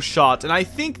Pyro Shot, and I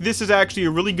think this is actually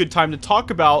a really good time to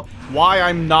talk about why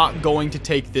I'm not going to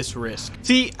take this risk.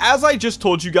 See, as I just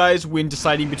told you guys when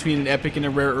deciding between an epic and a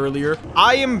rare earlier,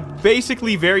 I am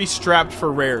basically very strapped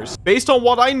for rares. Based on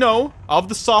what I know of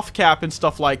the soft cap and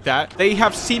stuff like that, they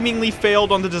have seemingly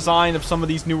failed on the design of some of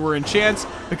these newer enchants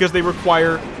because they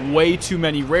require way too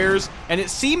many rares, and it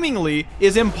seemingly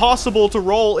is impossible to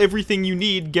roll everything you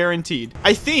need guaranteed.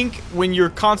 I think when you're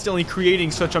constantly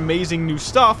creating such amazing new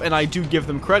stuff, and I do give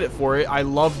them credit for it, I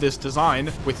love this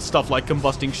design with stuff like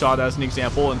Combusting Shot as an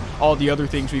example and all the other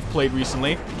things we've played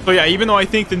recently. So yeah, even though I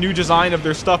think the new design of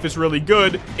their stuff is really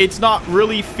good, it's not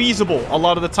really feasible a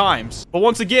lot of the times. But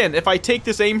once again, if I take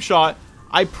this aim shot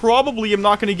I probably am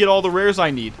not going to get all the rares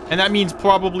I need. And that means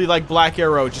probably like Black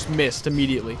Arrow just missed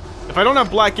immediately. If I don't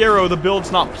have Black Arrow, the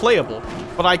build's not playable.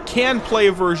 But I can play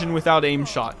a version without aim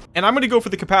shot. And I'm going to go for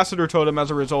the capacitor totem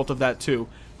as a result of that too.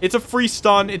 It's a free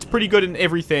stun, it's pretty good in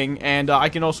everything, and I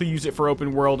can also use it for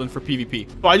open world and for PvP.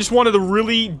 So I just wanted to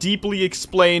really deeply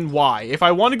explain why. If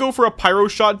I want to go for a pyro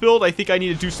shot build, I think I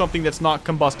need to do something that's not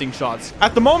combusting shots.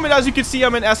 At the moment, as you can see,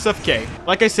 I'm in SFK.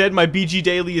 Like I said, my BG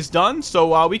daily is done,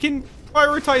 so we can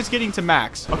prioritize getting to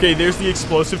max. Okay, there's the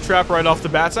explosive trap right off the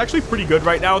bat. It's actually pretty good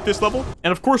right now at this level.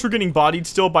 And of course, we're getting bodied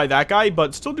still by that guy,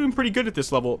 but still doing pretty good at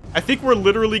this level. I think we're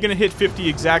literally going to hit 50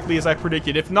 exactly as I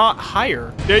predicted, if not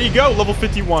higher. There you go, level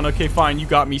 51. Okay, fine, you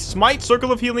got me. Smite,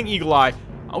 Circle of Healing, Eagle Eye.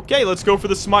 Okay, let's go for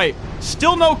the smite.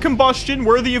 Still no combustion,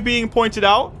 worthy of being pointed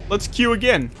out. Let's queue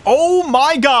again. Oh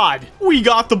my god! We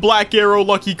got the Black Arrow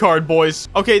lucky card, boys.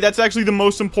 Okay, that's actually the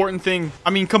most important thing. I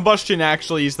mean, combustion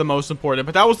actually is the most important,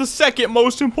 but that was the second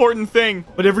most important thing.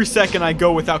 But every second I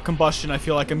go without combustion, I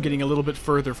feel like I'm getting a little bit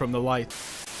further from the light.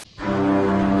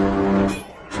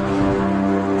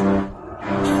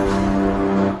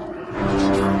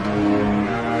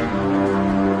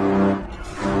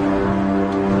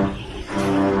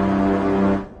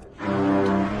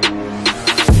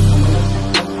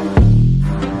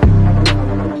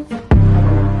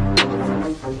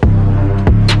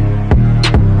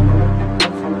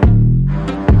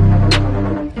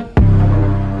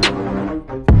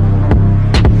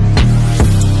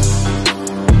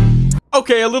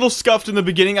 Okay, a little scuffed in the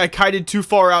beginning. I kited too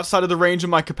far outside of the range of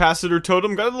my capacitor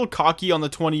totem. Got a little cocky on the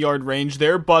 20-yard range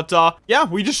there, but yeah,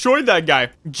 we destroyed that guy.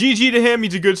 GG to him.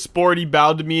 He's a good sport. He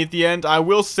bowed to me at the end. I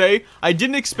will say, I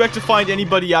didn't expect to find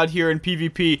anybody out here in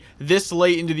PvP this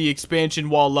late into the expansion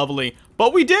while leveling.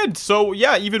 But we did, so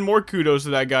yeah, even more kudos to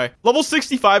that guy. Level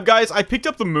 65, guys, I picked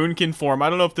up the Moonkin form.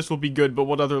 I don't know if this will be good, but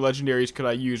what other legendaries could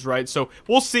I use, right? So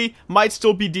we'll see. Might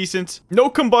still be decent. No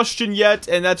combustion yet,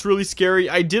 and that's really scary.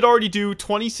 I did already do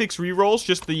 26 rerolls,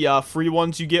 just the free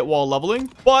ones you get while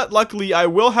leveling. But luckily, I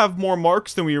will have more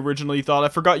marks than we originally thought. I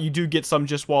forgot you do get some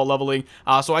just while leveling.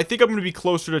 So I think I'm going to be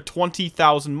closer to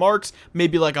 20,000 marks,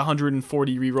 maybe like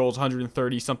 140 rerolls,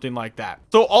 130, something like that.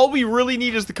 So all we really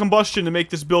need is the combustion to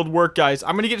make this build work, guys.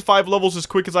 I'm going to get 5 levels as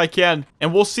quick as I can,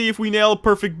 and we'll see if we nail a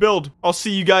perfect build. I'll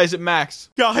see you guys at max.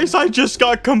 Guys, I just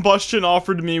got combustion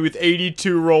offered to me with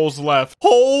 82 rolls left.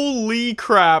 Holy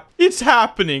crap. It's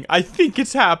happening. I think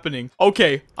it's happening.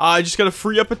 Okay, I just got to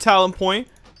free up a talent point.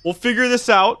 We'll figure this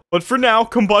out, but for now,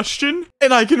 combustion,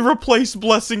 and I can replace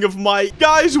Blessing of Might.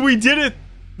 Guys, we did it.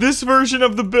 This version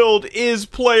of the build is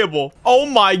playable. Oh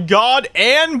my god,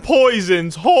 and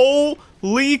poisons.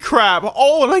 Holy crap.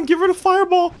 Oh, and I can get rid of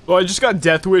Fireball. Oh, I just got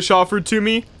Death Wish offered to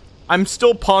me. I'm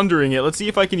still pondering it. Let's see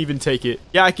if I can even take it.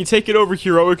 Yeah, I can take it over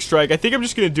Heroic Strike. I think I'm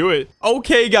just gonna do it.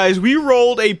 Okay, guys, we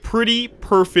rolled a pretty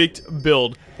perfect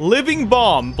build. Living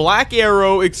Bomb, Black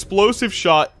Arrow, Explosive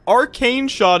Shot, Arcane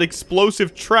Shot,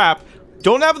 Explosive Trap.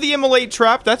 Don't have the Immolate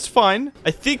Trap, that's fine. I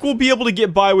think we'll be able to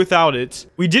get by without it.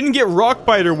 We didn't get Rock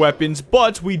Biter weapons,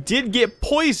 but we did get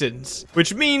poisons,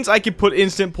 which means I can put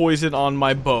instant poison on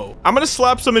my bow. I'm gonna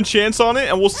slap some enchants on it,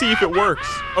 and we'll see if it works.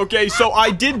 Okay, so I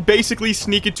did basically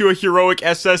sneak into a heroic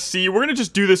SSC. We're gonna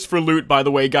just do this for loot, by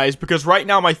the way, guys, because right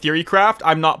now my theory craft,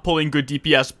 I'm not pulling good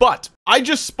DPS, but I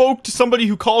just spoke to somebody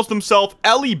who calls themselves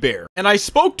Ellie Bear, and I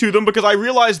spoke to them because I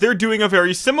realized they're doing a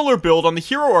very similar build on the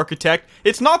Hero Architect.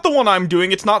 It's not the one I'm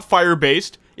doing, it's not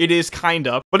fire-based. It is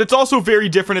kinda, but it's also very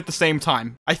different at the same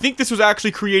time. I think this was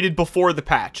actually created before the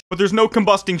patch, but there's no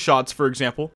combusting shots, for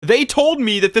example. They told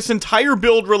me that this entire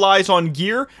build relies on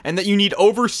gear and that you need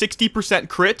over 60%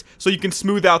 crit so you can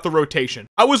smooth out the rotation.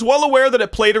 I was well aware that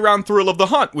it played around Thrill of the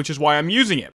Hunt, which is why I'm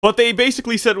using it. But they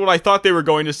basically said what I thought they were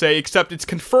going to say, except it's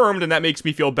confirmed and that makes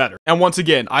me feel better. And once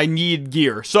again, I need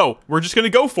gear, so we're just gonna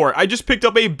go for it. I just picked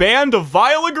up a Band of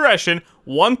Vile Aggression,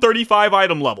 135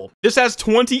 item level. This has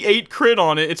 28 crit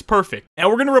on it. It's perfect. And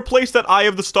we're going to replace that Eye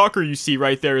of the Stalker you see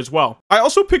right there as well. I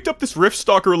also picked up this Rift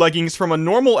Stalker leggings from a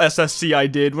normal SSC I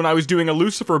did when I was doing a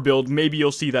Lucifer build. Maybe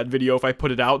you'll see that video if I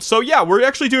put it out. So yeah, we're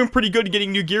actually doing pretty good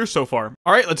getting new gear so far.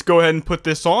 All right, let's go ahead and put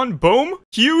this on. Boom.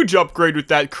 Huge upgrade with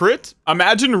that crit.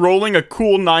 Imagine rolling a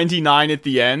cool 99 at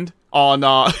the end on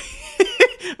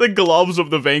the gloves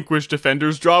of the Vanquished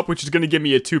Defenders drop, which is going to give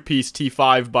me a 2-piece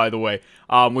T5, by the way.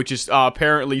 which is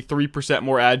apparently 3%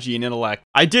 more agi and intellect.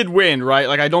 I did win, right?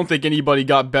 Like, I don't think anybody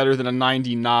got better than a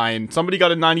 99. Somebody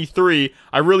got a 93.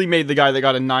 I really made the guy that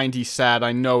got a 90 sad.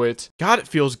 I know it. God, it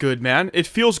feels good, man. It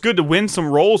feels good to win some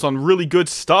rolls on really good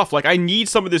stuff. Like, I need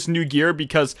some of this new gear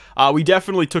because we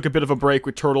definitely took a bit of a break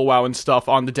with Turtle WoW and stuff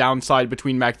on the downside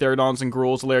between Mcdoubles and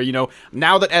Gruul's Lair. You know,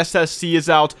 now that SSC is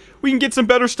out, we can get some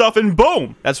better stuff, and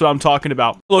boom! That's what I'm talking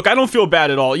about. Look, I don't feel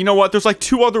bad at all. You know what? There's like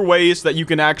 2 other ways that you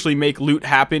can actually make loot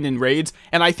happen in raids,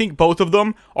 and I think both of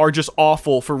them are just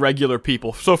awful for regular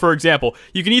people. So, for example,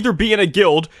 you can either be in a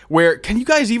guild where, can you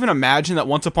guys even imagine that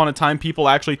once upon a time people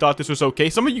actually thought this was okay?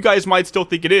 Some of you guys might still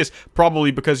think it is,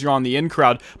 probably because you're on the in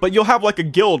crowd, but you'll have like a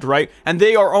guild, right? And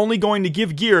they are only going to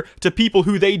give gear to people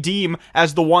who they deem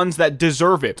as the ones that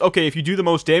deserve it. Okay, if you do the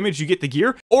most damage, you get the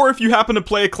gear, or if you happen to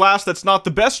play a class that's not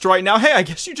the best right now, hey, I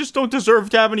guess you just don't deserve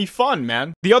to have any fun,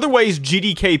 man. The other way is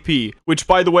GDKP, which,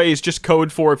 by the way, is just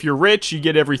code for if you're rich, you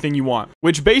get everything you want,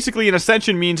 which basically in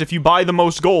Ascension means if you buy the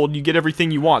most gold, you get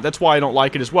everything you want. That's why I don't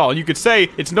like it as well. And you could say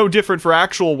it's no different for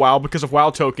actual WoW because of WoW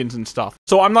tokens and stuff.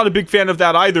 So I'm not a big fan of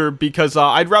that either, because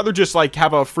I'd rather just like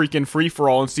have a freaking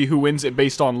free-for-all and see who wins it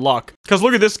based on luck. Because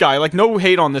look at this guy, like, no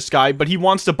hate on this guy, but he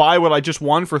wants to buy what I just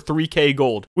won for 3k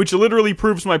gold, which literally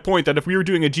proves my point that if we were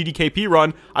doing a GDKP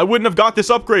run, I wouldn't have got this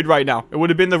upgrade right now. It would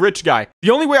have been the rich guy.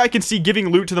 The only way I can see giving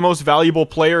loot to the most valuable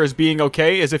player as being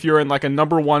okay is if you're in like a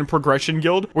 #1 progression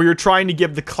guild where you're trying to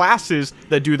give the classes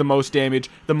that do the most damage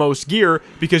the most gear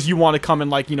because you want to come in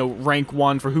like, you know, rank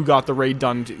 1 for who got the raid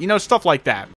done, you know, stuff like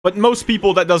that. But most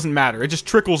people, that doesn't matter. It just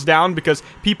trickles down because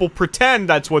people pretend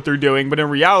that's what they're doing, but in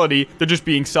reality, they're just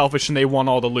being selfish and they want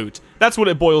all the loot. That's what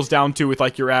it boils down to with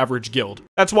like your average guild.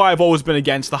 That's why I've always been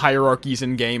against the hierarchies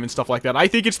in game and stuff like that. I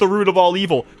think it's the root of all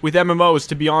evil with MMOs,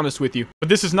 to be honest with you. But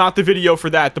this is not the video for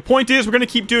that. The point is, we're going to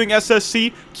keep doing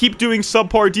SSC, keep doing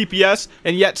subpar DPS,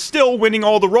 and yet still winning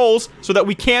all the roles so that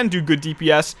we can do good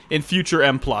DPS in future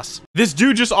M+. This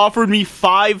dude just offered me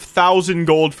 5,000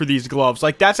 gold for these gloves.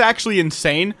 Like, that's actually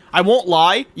insane. I won't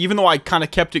lie, even though I kind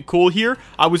of kept it cool here,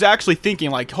 I was actually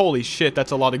thinking like, holy shit,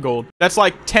 that's a lot of gold. That's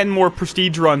like 10 more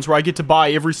prestige runs where I get to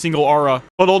buy every single aura.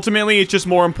 But ultimately, it's just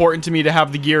more important to me to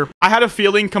have the gear. I had a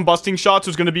feeling Combusting Shots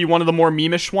was going to be one of the more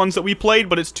meme-ish ones that we played,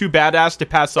 but it's too badass to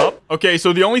pass up. Okay,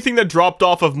 so the only thing that dropped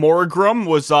off of Moragrum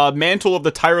was Mantle of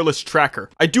the Tireless Tracker.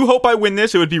 I do hope I win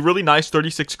this. It would be really nice.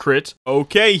 36 crit.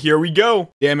 Okay, here we go.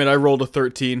 Damn it, I rolled a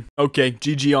 13. Okay,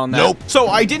 GG on that. Nope. So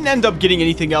I didn't end up getting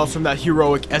anything else from that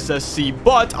Heroic SSC,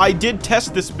 but I did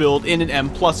test this build in an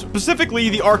M+, specifically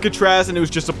the Arcatraz, and it was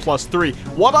just a +3.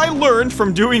 What I learned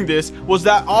from doing this was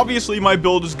that obviously my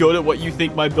build is good at what you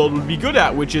think my build would be good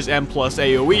at, which is M+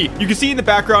 AoE. You can see in the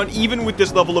background, even with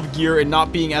this level of gear and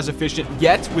not being as efficient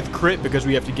yet with crit, because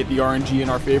we have to get the RNG in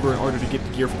our favor in order to get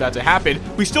the gear for that to happen,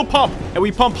 we still pump, and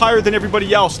we pump higher than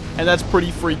everybody else, and that's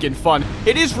pretty freaking fun.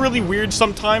 It is really weird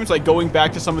sometimes, like going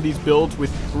back to some of these builds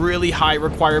with really high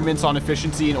requirements on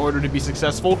efficiency in order to be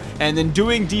successful, and then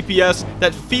doing DPS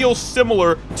that feels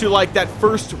similar to like that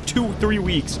first 2-3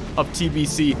 weeks of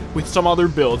TBC with some other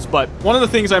builds. But one of the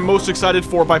things I'm most excited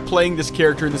for by playing this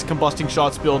character in this Combusting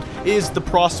Shots build is the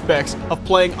prospects of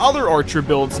playing other archer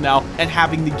builds now and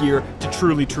having the gear to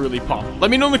truly pump.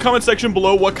 Let me know in the comment section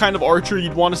below what kind of archer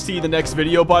you'd want to see in the next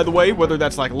video, by the way, whether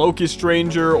that's like Locust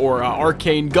Ranger or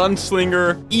Arcane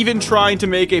Gunslinger, even trying to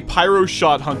make a Pyro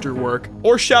Shot Hunter work,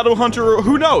 or Shadow Hunter, or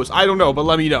who knows, I don't know, but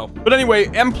let me know. But anyway,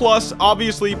 M+,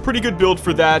 obviously, pretty good build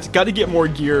for that, gotta get more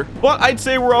gear, but I'd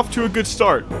say we're off to a good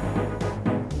start.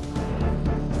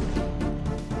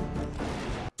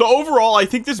 So overall, I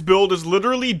think this build is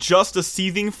literally just a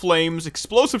Seething Flames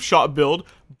explosive shot build,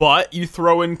 but you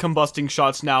throw in Combusting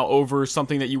Shots now over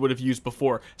something that you would have used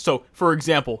before. So, for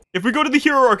example, if we go to the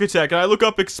Hero Architect and I look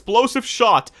up Explosive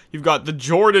Shot, you've got the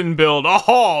Jordan build.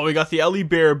 Oh, we got the Ellie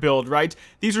Bear build, right?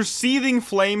 These are Seething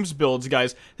Flames builds,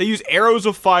 guys. They use arrows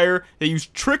of fire, they use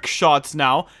trick shots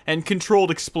now, and controlled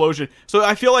explosion. So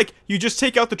I feel like you just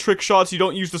take out the trick shots, you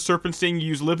don't use the Serpent Sting, you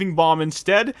use Living Bomb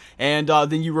instead, and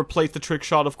then you replace the trick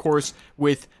shot, of course,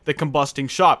 with the Combusting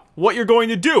Shot. What you're going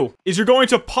to do is you're going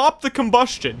to pop the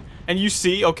combustion, and you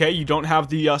see, okay, you don't have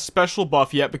the special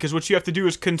buff yet, because what you have to do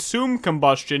is consume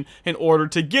combustion in order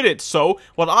to get it. So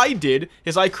what I did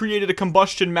is I created a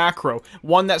combustion macro,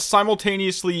 one that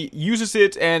simultaneously uses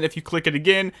it, and if you click it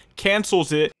again,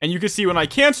 cancels it. And you can see when I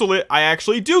cancel it, I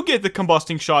actually do get the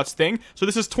Combusting Shots thing. So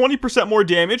this is 20% more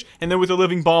damage, and then with the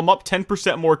Living Bomb up,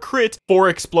 10% more crit for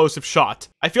Explosive Shot.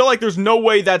 I feel like there's no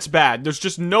way that's bad. There's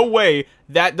just no way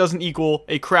that doesn't equal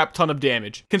a crap ton of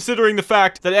damage, considering the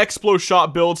fact that Explo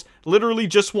Shot builds literally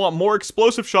just want more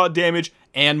Explosive Shot damage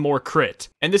and more crit.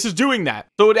 And this is doing that.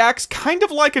 So it acts kind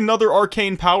of like another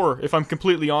arcane power, if I'm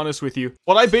completely honest with you.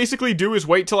 What I basically do is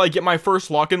wait till I get my first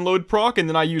lock and load proc, and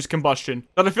then I use combustion.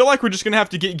 But I feel like we're just gonna have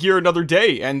to get gear another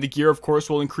day, and the gear, of course,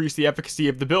 will increase the efficacy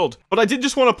of the build. But I did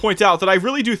just want to point out that I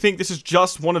really do think this is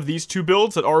just one of these two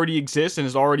builds that already exists and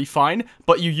is already fine,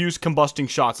 but you use combusting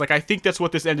shots. Like, I think that's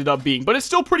what this ended up being. But it's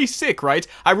still pretty sick, right?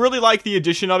 I really like the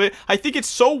addition of it. I think it's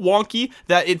so wonky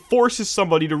that it forces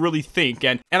somebody to really think,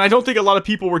 and I don't think a lot of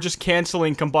people were just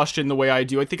canceling combustion the way I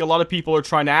do. I think a lot of people are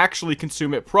trying to actually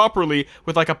consume it properly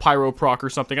with like a pyro proc or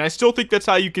something, and I still think that's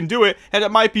how you can do it, and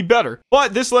it might be better.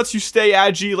 But this lets you stay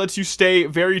agi, lets you stay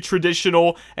very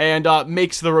traditional, and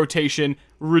makes the rotation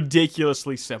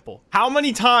ridiculously simple. How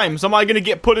many times am I gonna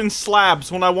get put in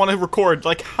slabs when I want to record?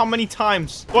 Like, how many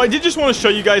times? Well, I did just want to show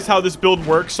you guys how this build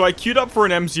works. So I queued up for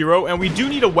an M0, and we do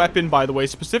need a weapon, by the way,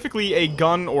 specifically a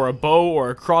gun or a bow or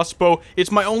a crossbow.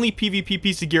 It's my only PvP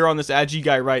piece of gear on this agi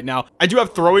guy right now. I do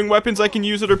have throwing weapons I can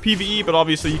use that are PvE, but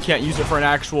obviously you can't use it for an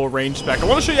actual range spec. I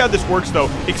want to show you how this works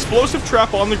though. Explosive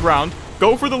trap on the ground.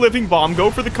 Go for the living bomb,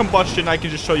 go for the combustion, I can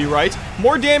just show you right.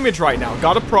 More damage right now,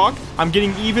 got a proc, I'm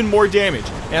getting even more damage.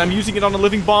 And I'm using it on a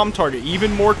living bomb target,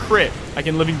 even more crit. I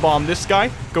can living bomb this guy,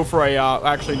 go for a,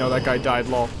 actually no, that guy died,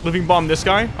 lol. Living bomb this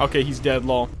guy, okay, he's dead,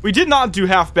 lol. We did not do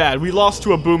half bad, we lost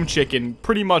to a boom chicken,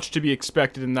 pretty much to be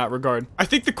expected in that regard. I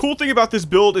think the cool thing about this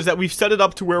build is that we've set it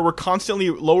up to where we're constantly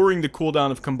lowering the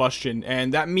cooldown of combustion.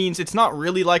 And that means it's not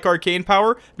really like arcane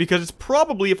power, because it's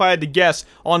probably, if I had to guess,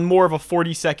 on more of a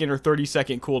 40-second or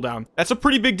 30-second cooldown. That's a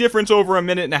pretty big difference over a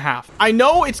minute and a half. I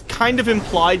know it's kind of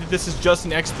implied that this is just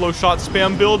an Explo Shot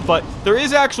spam build, but there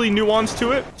is actually nuance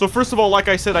to it. So first of all, like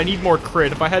I said, I need more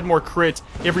crit. If I had more crit,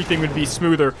 everything would be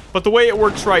smoother. But the way it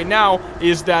works right now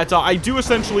is that I do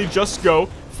essentially just go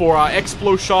for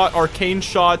Explo Shot, Arcane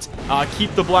Shot,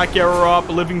 keep the black arrow up,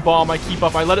 living bomb I keep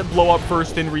up. I let it blow up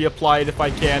first, then reapply it if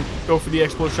I can. Go for the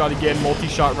Explo Shot again,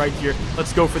 multi-shot right here.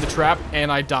 Let's go for the trap,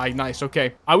 and I die. Nice,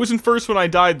 okay. I was in first when I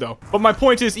died, though. But my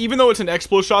point is, even though it's an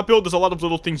Explo Shot build, there's a lot of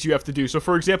little things you have to do. So,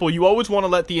 for example, you always want to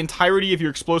let the entirety of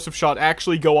your explosive shot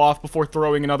actually go off before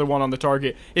throwing another one on the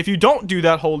target. If you don't do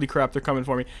that, holy crap, they're coming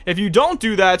for me. If you don't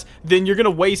do that, then you're going to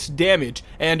waste damage.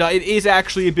 And it is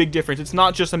actually a big difference. It's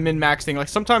not just a min-max thing. Like,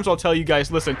 sometimes I'll tell you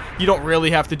guys, listen, you don't really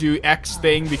have to do X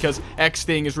thing because X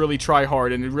thing is really try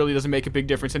hard and it really doesn't make a big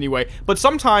difference anyway. But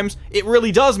sometimes it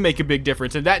really does make a big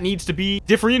difference, and that needs to be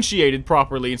differentiated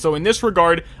properly. And so in this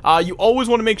regard, you always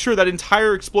want to make sure that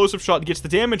entire explosive shot gets the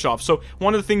damage off. So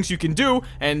one of the things you can do,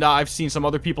 and I've seen some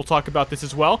other people talk about this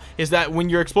as well, is that when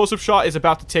your explosive shot is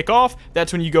about to tick off,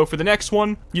 that's when you go for the next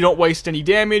one. You don't waste any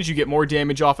damage, you get more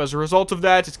damage off as a result of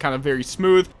that. It's kind of very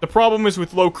smooth. The problem is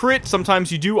with low crit,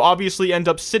 sometimes you do obviously end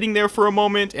up sitting there for a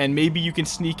moment, and maybe you can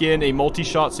sneak in a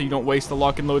multi-shot so you don't waste the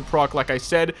lock and load proc like I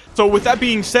said. So with that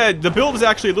being said, the build is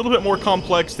actually a little bit more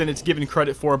complex than it's given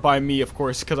credit for by me, of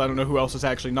course, because I don't know who else is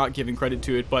actually not giving credit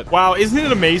to it. But wow, isn't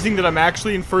it amazing that I'm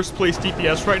actually in first place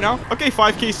DPS right now? Okay,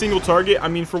 5k single target. I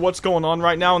mean, for what's going on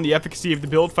right now and the efficacy of the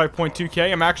build,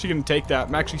 5.2k, I'm actually going to take that.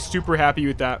 I'm actually super happy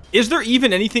with that. Is there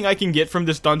even anything I can get from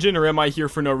this dungeon, or am I here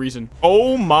for no reason?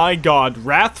 Oh my god,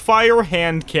 Wrathfire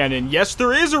hand cannon. Yes,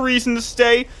 there is a reason to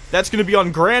stay. That's going to be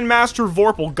on Grandmaster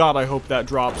Vorpal. God, I hope that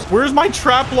drops. Where's my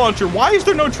trap launcher? Why is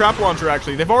there no trap launcher,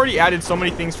 actually? They've already added so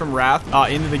many things from Wrath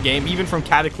into the game, even from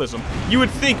Cataclysm. You would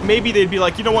think maybe they'd be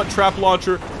like, you know what, trap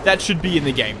launcher, that should be in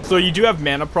the game. So you do have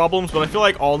mana problems, but I feel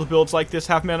like all the builds like this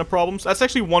have mana problems. That's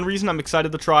actually one reason I'm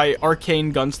excited to try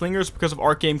Arcane Gunslingers, because of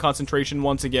Arcane Concentration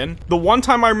once again. The one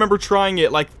time I remember trying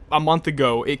it, like a month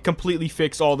ago, it completely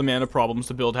fixed all the mana problems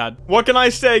the build had. What can I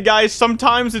say, guys?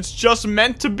 Sometimes it's just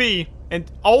meant to be. And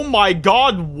oh my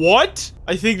god, what?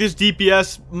 I think this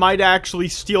DPS might actually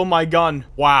steal my gun.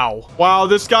 Wow. Wow,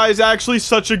 this guy is actually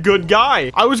such a good guy.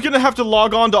 I was gonna have to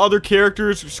log on to other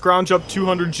characters, scrounge up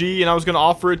 200G, and I was gonna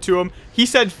offer it to him. He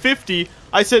said 50.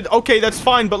 I said, okay, that's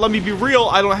fine, but let me be real.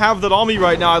 I don't have that on me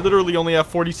right now. I literally only have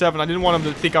 47. I didn't want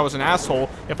him to think I was an asshole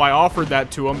if I offered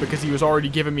that to him, because he was already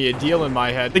giving me a deal in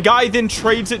my head. The guy then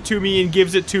trades it to me and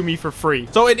gives it to me for free.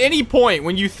 So at any point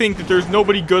when you think that there's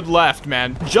nobody good left,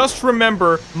 man, just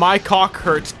remember my cock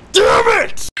hurts. Damn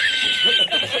it!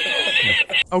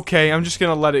 Okay, I'm just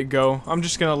gonna let it go. I'm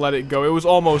just gonna let it go. It was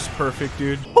almost perfect,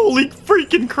 dude. Holy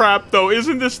freaking crap, though.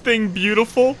 Isn't this thing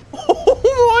beautiful?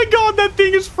 Oh my god, that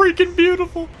thing is freaking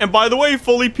beautiful. And by the way,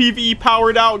 fully PvE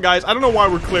powered out, guys. I don't know why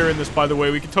we're clearing this, by the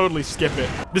way. We could totally skip it.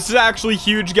 This is actually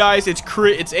huge, guys. It's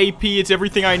crit, it's AP, it's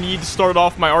everything I need to start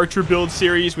off my Archer build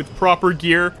series with proper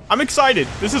gear. I'm excited.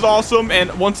 This is awesome.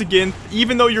 And once again,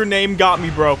 even though your name got me,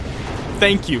 bro,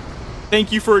 thank you.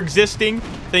 Thank you for existing.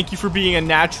 Thank you for being a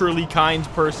naturally kind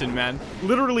person, man.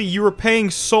 Literally, you were paying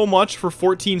so much for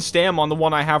 14 stam on the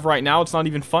one I have right now. It's not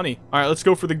even funny. All right, let's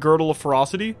go for the Girdle of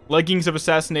Ferocity. Leggings of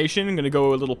Assassination. I'm going to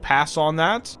go a little pass on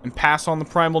that and pass on the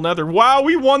Primal Nether. Wow,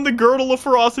 we won the Girdle of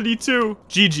Ferocity too.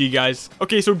 GG, guys.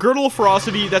 Okay, so Girdle of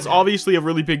Ferocity, that's obviously a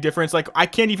really big difference. Like, I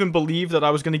can't even believe that I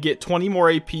was going to get 20 more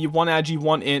AP, 1 agi,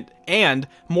 1 int, and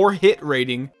more hit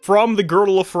rating from the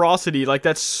Girdle of Ferocity. Like,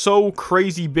 that's so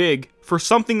crazy big for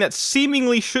something that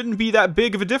seemingly shouldn't be that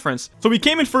big of a difference. So we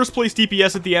came in first place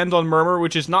DPS at the end on Murmur,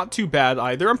 which is not too bad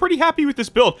either. I'm pretty happy with this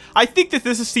build. I think that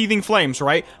this is Seething Flames,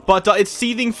 right? But it's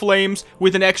Seething Flames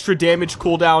with an extra damage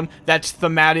cooldown that's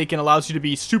thematic and allows you to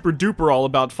be super duper all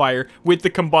about fire with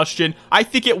the combustion. I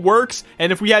think it works,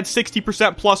 and if we had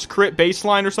 60% plus crit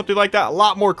baseline or something like that, a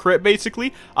lot more crit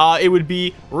basically, it would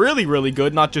be really, really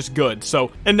good, not just good.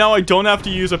 So, and now I don't have to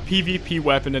use a PvP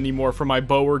weapon anymore for my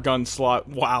bow or gun slot.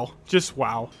 Wow. Just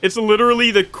wow. It's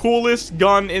literally the coolest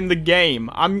gun in the game.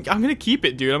 I'm gonna keep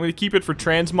it, dude. I'm gonna keep it for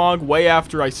transmog way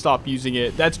after I stop using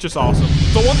it. That's just awesome.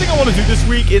 So one thing I want to do this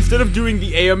week, instead of doing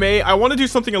the AMA, I want to do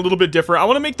something a little bit different. I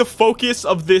want to make the focus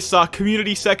of this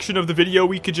community section of the video,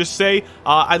 we could just say,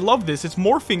 I love this. It's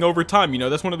morphing over time, you know.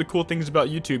 That's one of the cool things about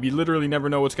YouTube. You literally never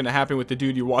know what's gonna happen with the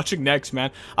dude you're watching next,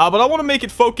 man. But I want to make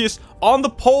it focus on the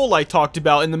poll I talked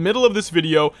about in the middle of this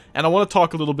video, and I want to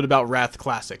talk a little bit about Wrath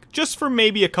Classic, just for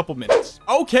maybe a couple minutes.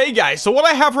 Okay, guys, so what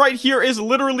I have right here is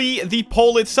literally the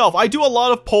poll itself. I do a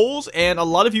lot of polls, and a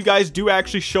lot of you guys do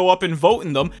actually show up and vote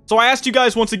in them. So I asked you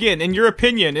guys once again, in your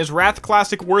opinion, is Wrath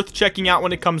Classic worth checking out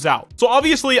when it comes out? So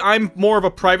obviously, I'm more of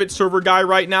a private server guy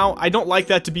right now. I don't like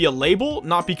that to be a label,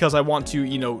 not because I want to,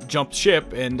 you know, jump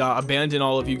ship and abandon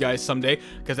all of you guys someday,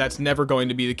 because that's never going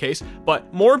to be the case,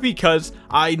 but more because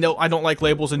I know I don't like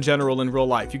labels in general in real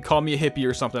life. You call me a hippie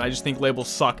or something, I just think labels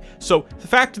suck. So the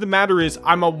fact of the matter is,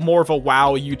 I'm more of a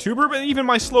WoW YouTuber, but even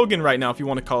my slogan right now, if you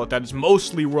want to call it that, is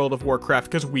mostly World of Warcraft,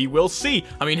 because we will see.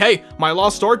 I mean, hey, my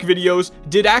Lost Ark videos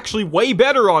did actually way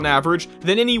better on average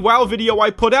than any WoW video I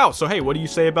put out, so hey, what do you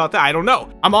say about that? I don't know.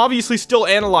 I'm obviously still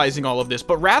analyzing all of this,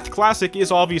 but Wrath Classic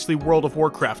is obviously World of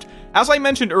Warcraft. As I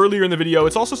mentioned earlier in the video,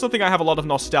 it's also something I have a lot of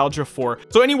nostalgia for.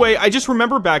 So anyway, I just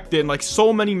remember back then, like,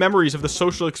 so many memories of the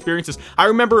social experiences. I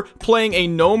remember playing a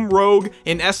gnome rogue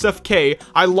in SFK.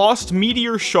 I lost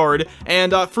Meteor Shard,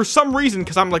 and for some reason,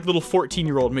 because I'm like little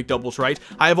 14-year-old Mcdoubles, right?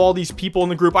 I have all these people in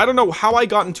the group. I don't know how I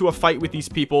got into a fight with these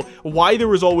people, why there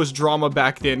was always drama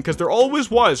back then, because there always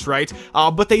was, right?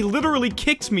 But they literally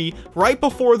kicked me right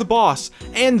before the boss,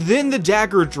 and then the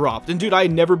dagger dropped. And dude, I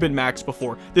had never been max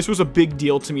before. This was a big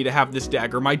deal to me to have this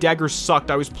dagger. My dagger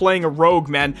sucked. I was playing a rogue,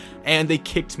 man, and they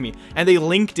kicked me, and they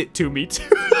linked it to me too.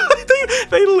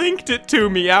 They linked it to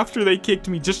me after they kicked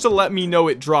me just to let me know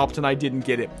it dropped and I didn't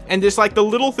get it. And just like the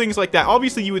little things like that,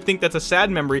 obviously you would think that's a sad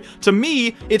memory. To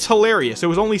me, it's hilarious. It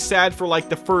was only sad for like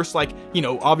the first, like, you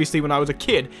know, obviously when I was a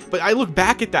kid, but I look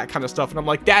back at that kind of stuff and I'm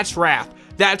like, that's Wrath.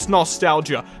 That's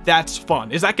nostalgia. That's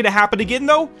fun. Is that going to happen again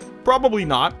though? Probably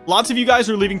not. Lots of you guys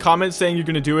are leaving comments saying you're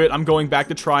gonna do it. I'm going back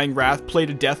to trying Wrath. Played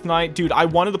a Death Knight. Dude, I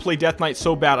wanted to play Death Knight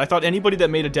so bad. I thought anybody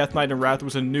that made a Death Knight in Wrath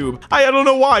was a noob. I don't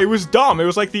know why. It was dumb. It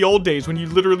was like the old days when you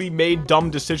literally made dumb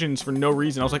decisions for no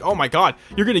reason. I was like, oh my god,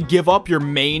 you're gonna give up your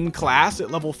main class at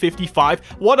level 55?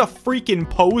 What a freaking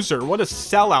poser. What a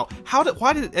sellout.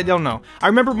 I don't know. I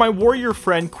remember my warrior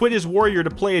friend quit his warrior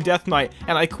to play a Death Knight,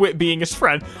 and I quit being his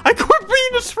friend. I quit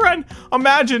being his friend.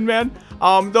 Imagine, man.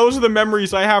 Those are the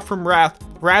memories I have from Wrath.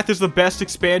 Wrath is the best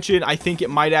expansion I think it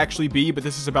might actually be, but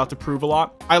this is about to prove a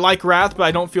lot. I like Wrath, but I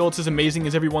don't feel it's as amazing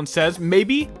as everyone says.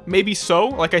 Maybe so.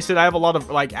 Like I said, I have a lot of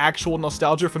like actual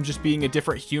nostalgia from just being a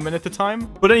different human at the time.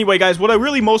 But anyway, guys, what I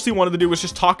really mostly wanted to do was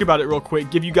just talk about it real quick,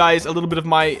 give you guys a little bit of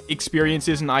my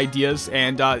experiences and ideas,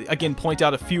 and again, point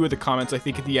out a few of the comments I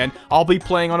think at the end. I'll be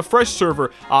playing on a fresh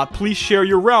server. Please share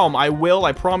your realm.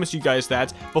 I promise you guys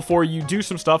that, before you do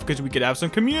some stuff, because we could have some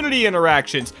community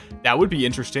interactions. That would be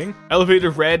interesting.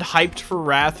 Elevator Red, hyped for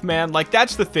Wrath, man. Like,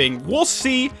 that's the thing. We'll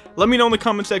see. Let me know in the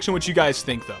comment section what you guys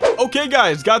think, though. Okay,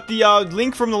 guys, got the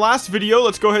link from the last video.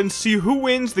 Let's go ahead and see who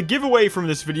wins the giveaway from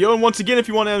this video. And once again, if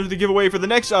you want to enter the giveaway for the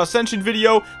next Ascension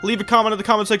video, leave a comment in the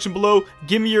comment section below.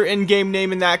 Give me your in-game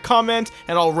name in that comment,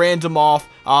 and I'll random off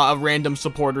a random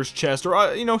supporter's chest.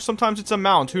 Or, you know, sometimes it's a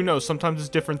mount. Who knows? Sometimes it's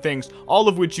different things, all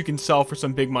of which you can sell for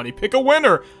some big money. Pick a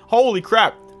winner. Holy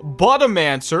crap.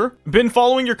 Bottomancer. Been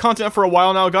following your content for a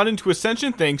while now, got into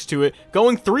Ascension thanks to it.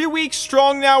 Going 3 weeks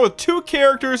strong now with 2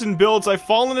 characters and builds I've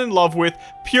fallen in love with.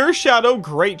 Pure Shadow,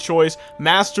 great choice.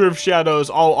 Master of Shadows,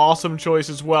 all awesome choice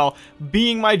as well.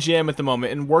 Being my jam at the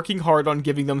moment and working hard on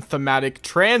giving them thematic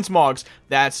transmogs.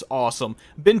 That's awesome.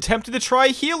 Been tempted to try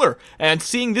Healer, and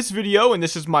seeing this video, and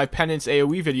this is my Penance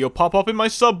AoE video, pop up in my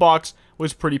sub box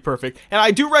was pretty perfect. And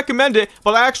I do recommend it,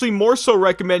 but I actually more so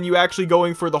recommend you actually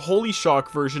going for the Holy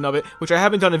Shock version of it, which I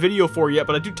haven't done a video for yet,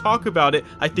 but I do talk about it.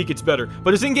 I think it's better.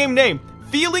 But his in-game name,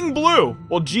 Feeling Blue.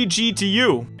 Well, GG to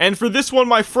you. And for this one,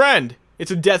 my friend, it's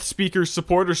a Death Speaker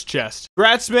supporter's chest.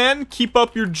 Grats, man. Keep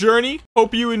up your journey.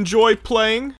 Hope you enjoy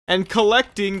playing and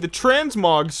collecting the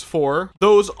transmogs for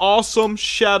those awesome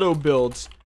shadow builds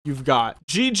you've got.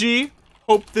 GG.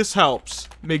 Hope this helps.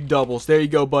 Mcdoubles. There you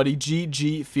go, buddy.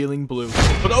 GG, Feeling Blue.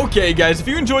 But okay, guys, if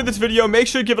you enjoyed this video, make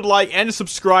sure to give it a like and to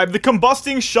subscribe. The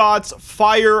Combusting Shots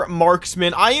Fire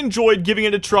Marksman. I enjoyed giving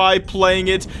it a try, playing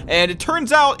it, and it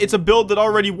turns out it's a build that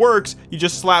already works. You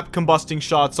just slap Combusting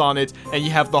Shots on it, and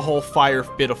you have the whole fire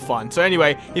bit of fun. So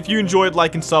anyway, if you enjoyed,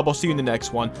 like and sub. I'll see you in the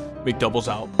next one. Mcdoubles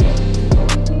out.